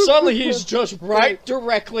 When suddenly he's just right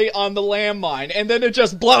directly on the landmine, and then it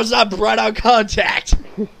just blows up right on contact.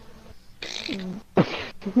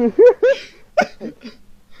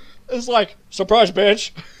 It's like, surprise,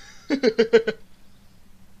 bitch.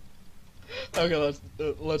 Okay,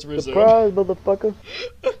 let's resume. Surprise, motherfucker.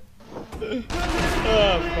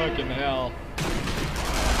 Oh, fucking hell.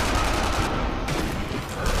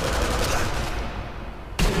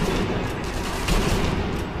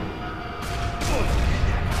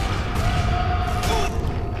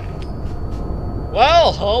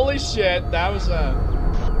 Well, holy shit, that was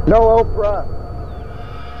No Oprah.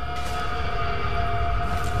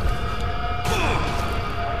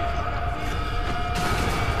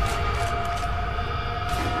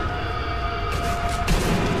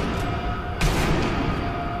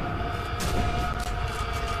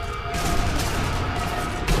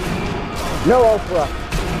 No Oprah.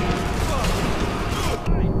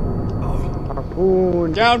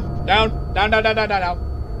 Harpoon. down.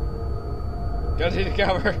 Gotta take the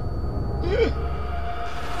cover.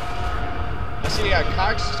 I see a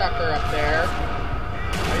cocksucker up there.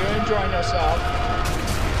 Are you enjoying yourself?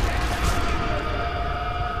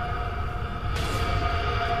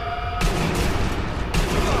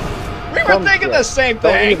 We were thinking the same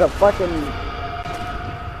Don't thing. use a fucking...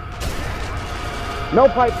 No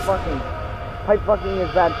pipe fucking. Pipe fucking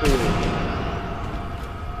is bad for you.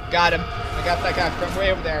 Got him. I got that guy from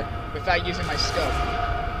way over there without using my scope.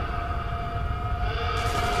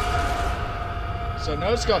 So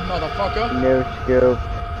no scope, motherfucker. No scope.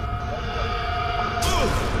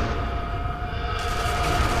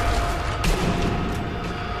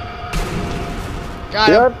 Got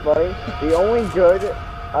You know him. what's funny? The only good,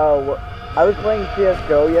 I was playing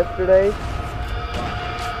CSGO yesterday,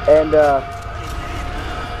 and,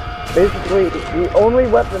 basically, the only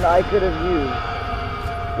weapon I could have used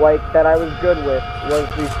like, that I was good with was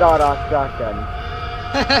the sawed-off shotgun.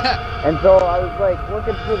 And so I was, like,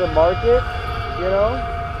 looking through the market, you know,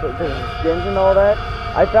 because of skins and all that.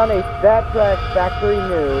 I found a Stat Track factory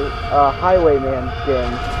new Highwayman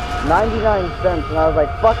skin, 99 cents, and I was like,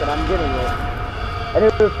 fuck it, I'm getting it. And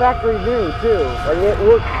it was factory new, too. Like, it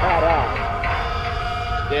looked badass.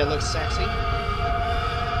 Did it look sexy?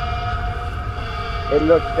 It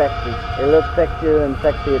looked sexy. It looked sexier than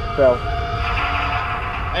sexy itself.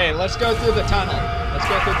 Hey, let's go through the tunnel. Let's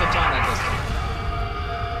go through the tunnel this time.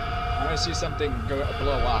 I want to see something blow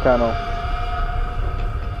up. Tunnel.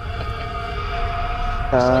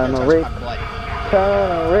 Tunnel rape.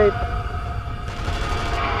 Tunnel rape.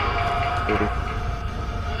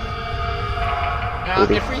 Now,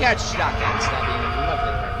 if we had shotguns, that'd be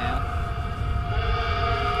lovely right now.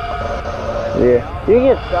 Yeah. You can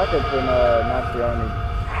get shotguns in Nazi Army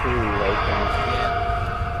 2 right now. Yeah.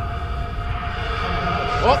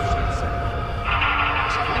 Whoop!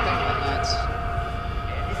 Something like that.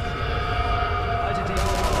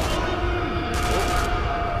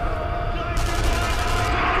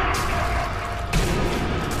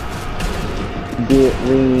 Get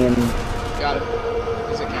lean. Got it.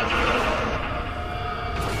 He's a catch.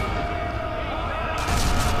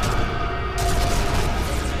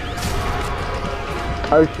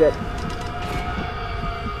 Oh shit.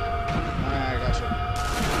 Alright, I got you.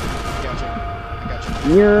 I got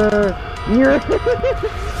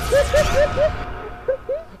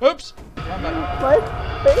you. Oops! Wrong button. My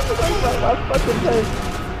face is like my last fucking face.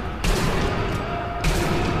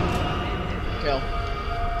 Kill.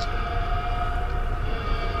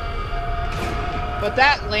 But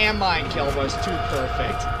that landmine kill was too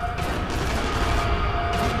perfect.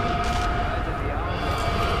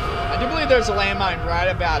 I do believe there's a landmine right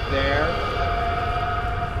about there.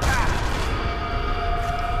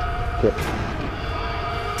 Shit.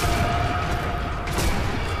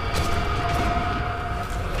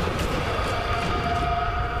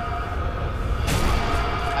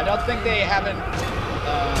 I don't think they haven't.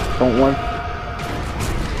 Don't want.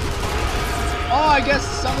 Oh, I guess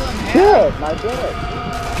some of them have. Good, I did it.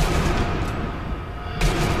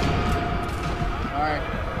 Alright.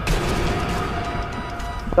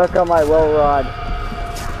 Stuck on my well rod.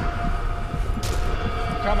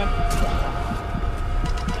 Coming.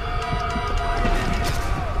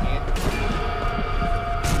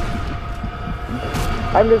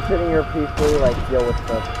 I'm just sitting here peacefully, like, deal with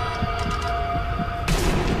stuff.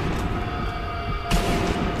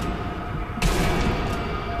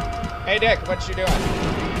 Hey Dick, what you doing?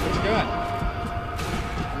 What you doing?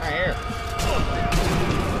 I'm right here.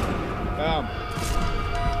 Boom.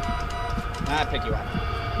 Now I pick you up.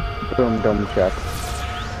 Boom, dome check.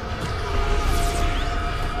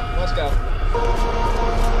 Let's go.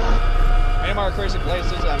 Any more crazy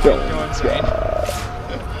places I might go insane.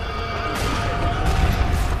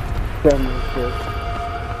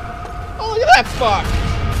 Oh, look at that fuck!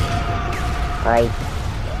 Hi.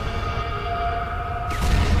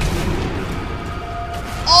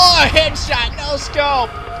 Oh, a headshot, no scope!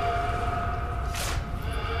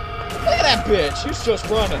 Look at that bitch, he's just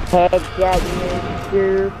running. Headshot,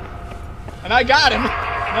 mister. And I got him!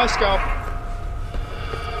 No scope.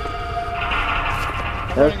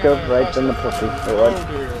 No scope right in the pussy. Oh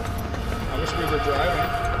dear. I wish we were driving.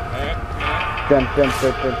 Dun.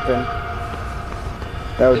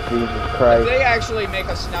 Oh, Jesus If Christ. they actually make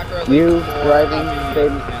a snucker leak You before, driving,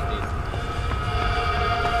 baby.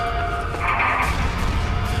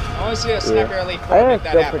 I want to see a snucker leak I before had make to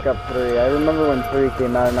that still happen. pick up 3. I remember when 3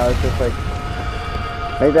 came out and I was just like,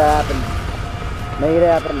 make that happen. Make it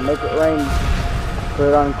happen. Make it rain. Put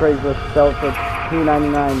it on Craigslist. Sell it for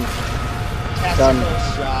 $2.99. Testicle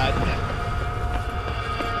shot.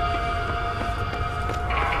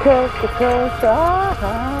 Testicle shot.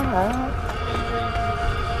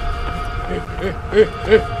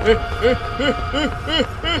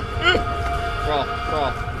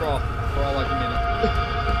 Crawl like a minute.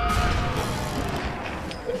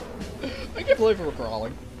 I can't believe we're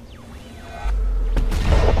crawling.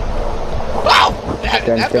 Wow!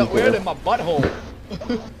 That felt weird in my butthole.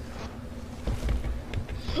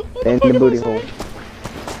 In the booty hole.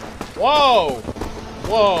 Whoa!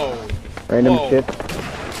 Whoa! Random Whoa. shit.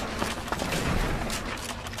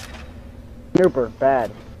 Snooper,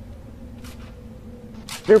 bad.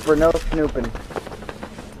 Snooper, no snooping.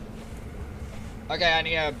 Okay, I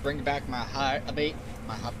need to bring back my heart beat,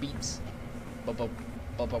 my heart beats. Bop bop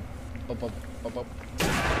bop bop bop bop bop bop.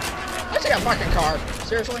 I just got a fucking car.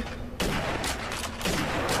 Seriously?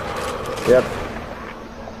 Yep.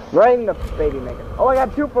 Right in the baby maker. Oh, I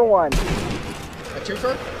got 2 for 1. A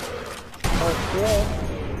twofer? Oh, shit.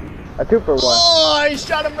 A 2-for-1. Oh, I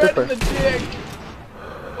shot him right in the dick.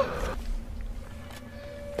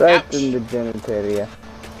 Right in the genitalia.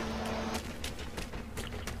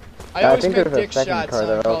 I always think make there's dick a second shots car on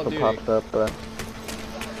that Call also of Duty. pops up, but...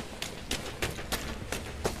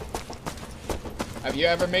 Have you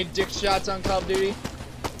ever made dick shots on Call of Duty?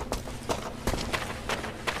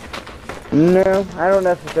 No, I don't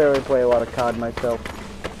necessarily play a lot of COD myself.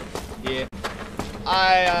 Yeah.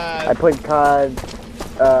 I played COD,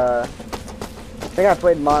 I think I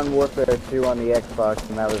played Modern Warfare 2 on the Xbox,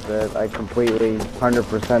 and that was it. I completely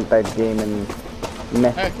 100% that game and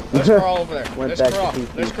meh. Hey, let's crawl over there. Went Let's back crawl. to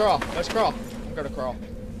PC. Let's crawl. Let's crawl. I'm gonna crawl.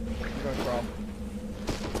 I'm gonna crawl.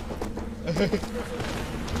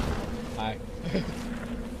 Hi.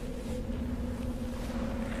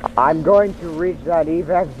 I'm going to reach that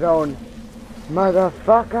evac zone,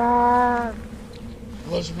 motherfucker!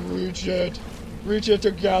 Let's reach it. Reach it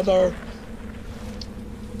together.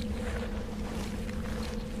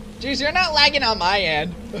 Jeez, you're not lagging on my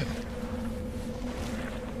end.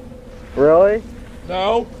 Really?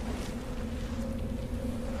 No.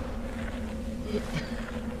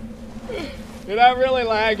 You're not really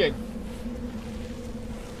lagging.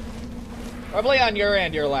 Probably on your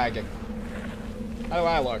end you're lagging. How do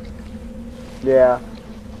I look? Yeah.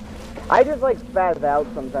 I just like spaz out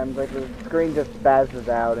sometimes, like the screen just spazzes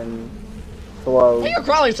out and slows. Why are you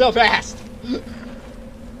crawling so fast?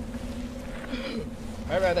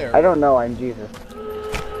 Right there. I don't know, I'm Jesus.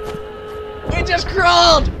 We just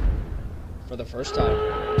crawled! For the first time.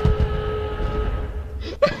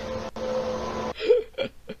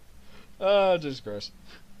 Oh, just gross.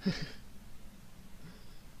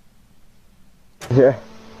 Yeah.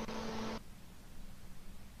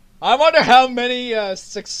 I wonder how many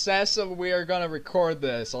success we are gonna record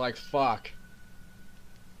this. Like, fuck.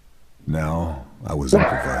 Now, I was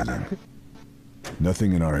improvising.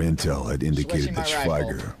 Nothing in our intel had indicated that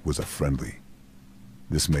Schweiger was a friendly.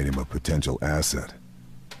 This made him a potential asset.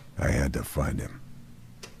 I had to find him.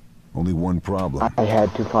 Only one problem. I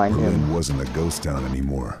had to find him. Berlin wasn't a ghost town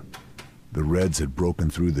anymore. The Reds had broken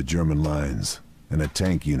through the German lines, and a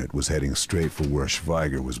tank unit was heading straight for where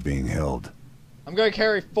Schweiger was being held. I'm gonna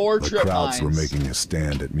carry 4 The trip crowds mines. were making a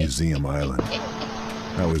stand at Museum Island.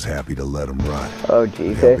 I was happy to let them rot. Oh,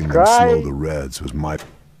 Jesus Helping them Christ! slow the Reds was my...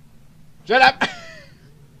 Shut up!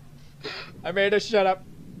 I made us shut up.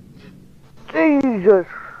 Jesus!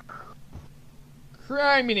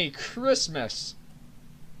 Criminy Christmas.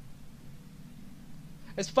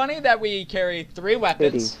 It's funny that we carry 3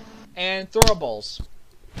 weapons and throwables.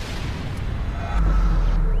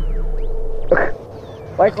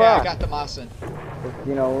 Like Okay, rock. I got the Mawson. It's,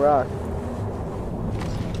 you know, rock.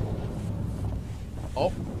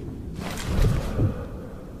 Oh.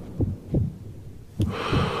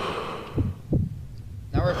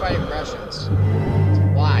 Now we're fighting Russians.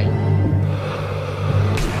 Why?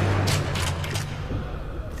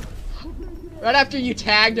 Right after you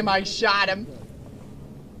tagged him, I shot him.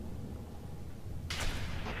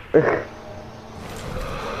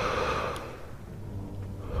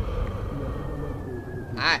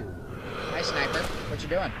 Hi. Hi, sniper. What you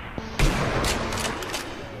doing?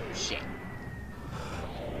 Shit.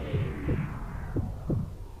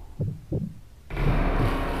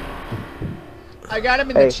 I got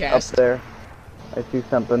him in the chest. Up there. I see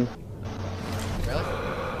something. Really?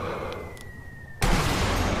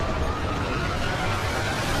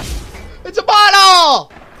 It's a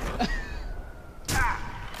bottle!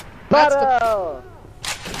 Bottle!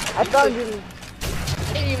 I found you.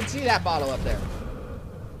 I didn't even see that bottle up there.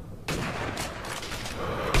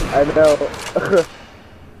 I know.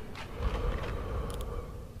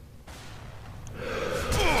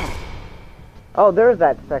 Oh, there's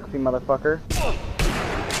that sexy motherfucker.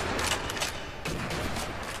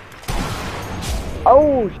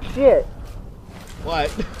 Oh, shit.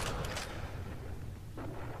 What?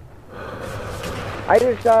 I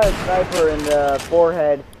just shot a sniper in the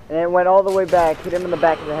forehead, and it went all the way back, hit him in the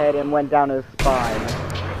back of the head, and went down his spine.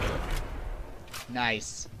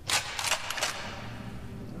 Nice.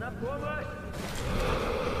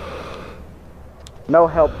 No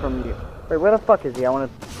help from you. Wait, where the fuck is he? I want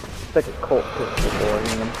to stick a Colt pistol for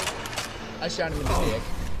him. I shot him in the dick.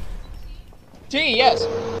 T, yes.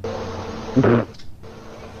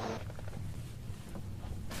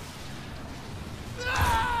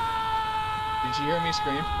 Did you hear me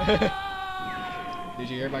scream? Did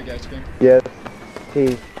you hear my guy scream? Yes.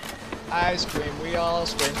 T. Ice cream. We all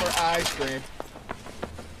scream for ice cream.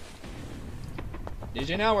 Did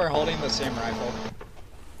you know we're holding the same rifle?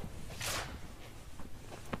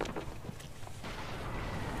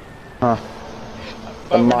 Huh.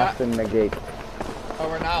 But The we're Moss not, and negate. Oh,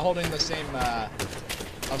 we're not holding the same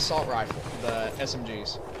assault rifle, the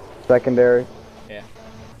SMGs. Secondary. Yeah.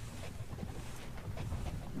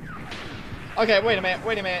 Okay, wait a minute,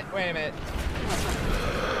 wait a minute, wait a minute.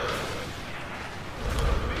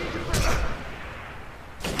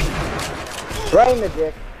 Right in the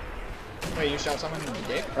dick. Wait, you shot someone in the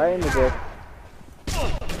dick? Right in the dick.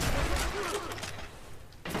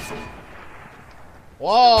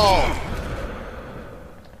 Whoa!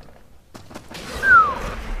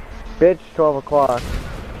 Bitch, 12 o'clock.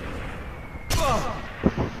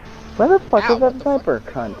 Where the fuck Ow, is that sniper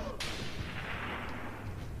cunt?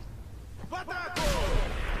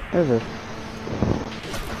 Where is this?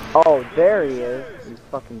 Oh, there he is. You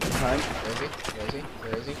fucking cunt. Where is he? Where is he?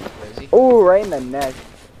 Where is he? Where is he? Ooh, right in the neck.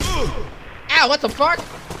 Ow, what the fuck?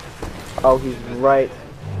 Oh, he's right.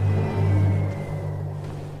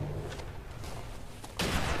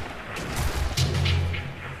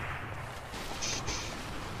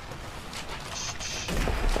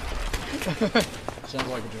 Sounds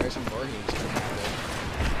like Jason Voorhees.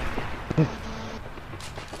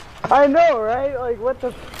 I know, right? Like, what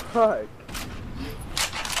the fuck?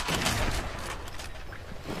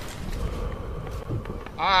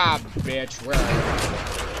 Ah, bitch, where are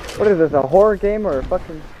you? What is this, a horror game or a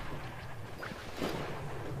fucking...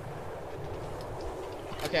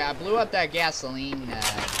 Okay, I blew up that gasoline,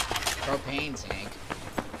 propane tank.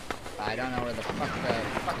 But I don't know where the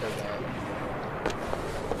fuck they're going.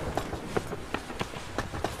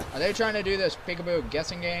 Are they trying to do this peekaboo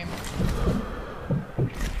guessing game?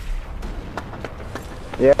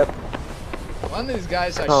 Yep. One of these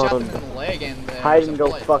guys, I shot them in the leg and hide and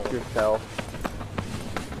go fuck yourself.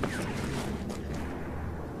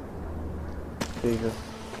 Jesus.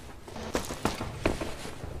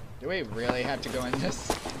 Do we really have to go in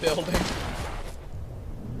this building?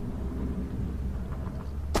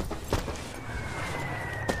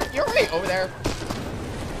 You're right over there.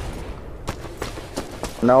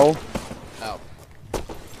 No. Oh.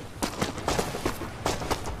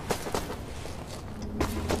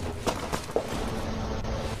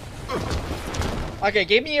 Okay,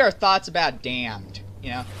 give me your thoughts about Damned.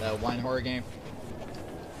 You know, the one horror game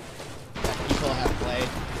that people have played.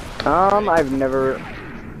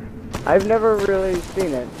 I've never really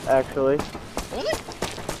seen it, actually. Really?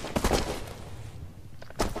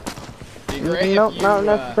 Be great Nope, if you, not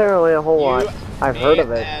necessarily a whole lot. I've heard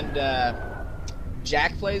of it. And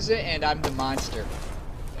Jack plays it, and I'm the monster.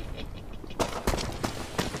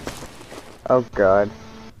 Oh god.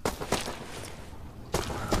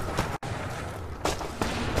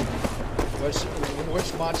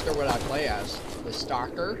 Which monster would I play as? The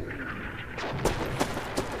stalker?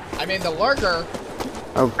 I mean, the lurker.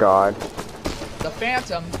 Oh god. The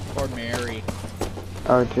phantom, or Mary.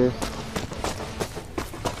 Oh jeez.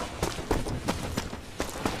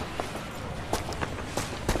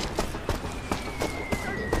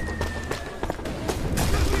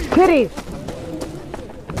 Titties!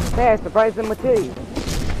 Hey, I surprised him with titties.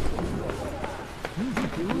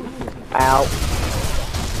 Ow.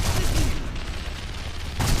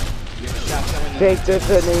 You shot someone in Take the this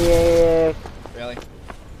in the ass. Really?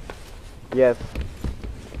 Yes.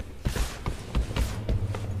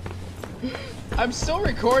 I'm still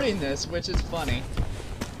recording this, which is funny.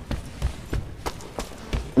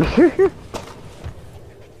 I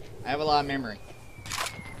have a lot of memory.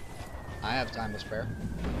 I have time to spare.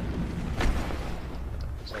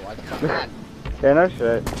 So why the fuck not? Yeah, no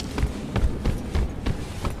shit.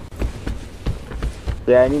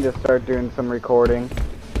 Yeah, I need to start doing some recording.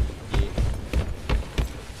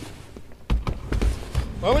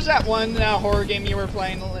 What was that one horror game you were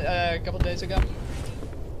playing a couple days ago?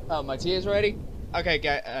 Oh, my tea is ready? Okay,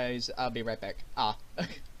 guys, I'll be right back. Ah.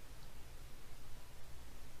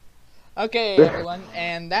 Okay, everyone,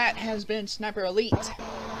 and that has been Sniper Elite.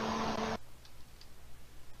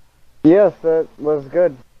 Yes, that was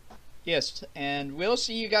good. Yes, and we'll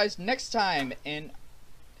see you guys next time in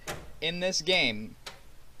this game.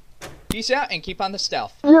 Peace out and keep on the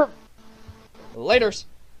stealth. Yep. Laters.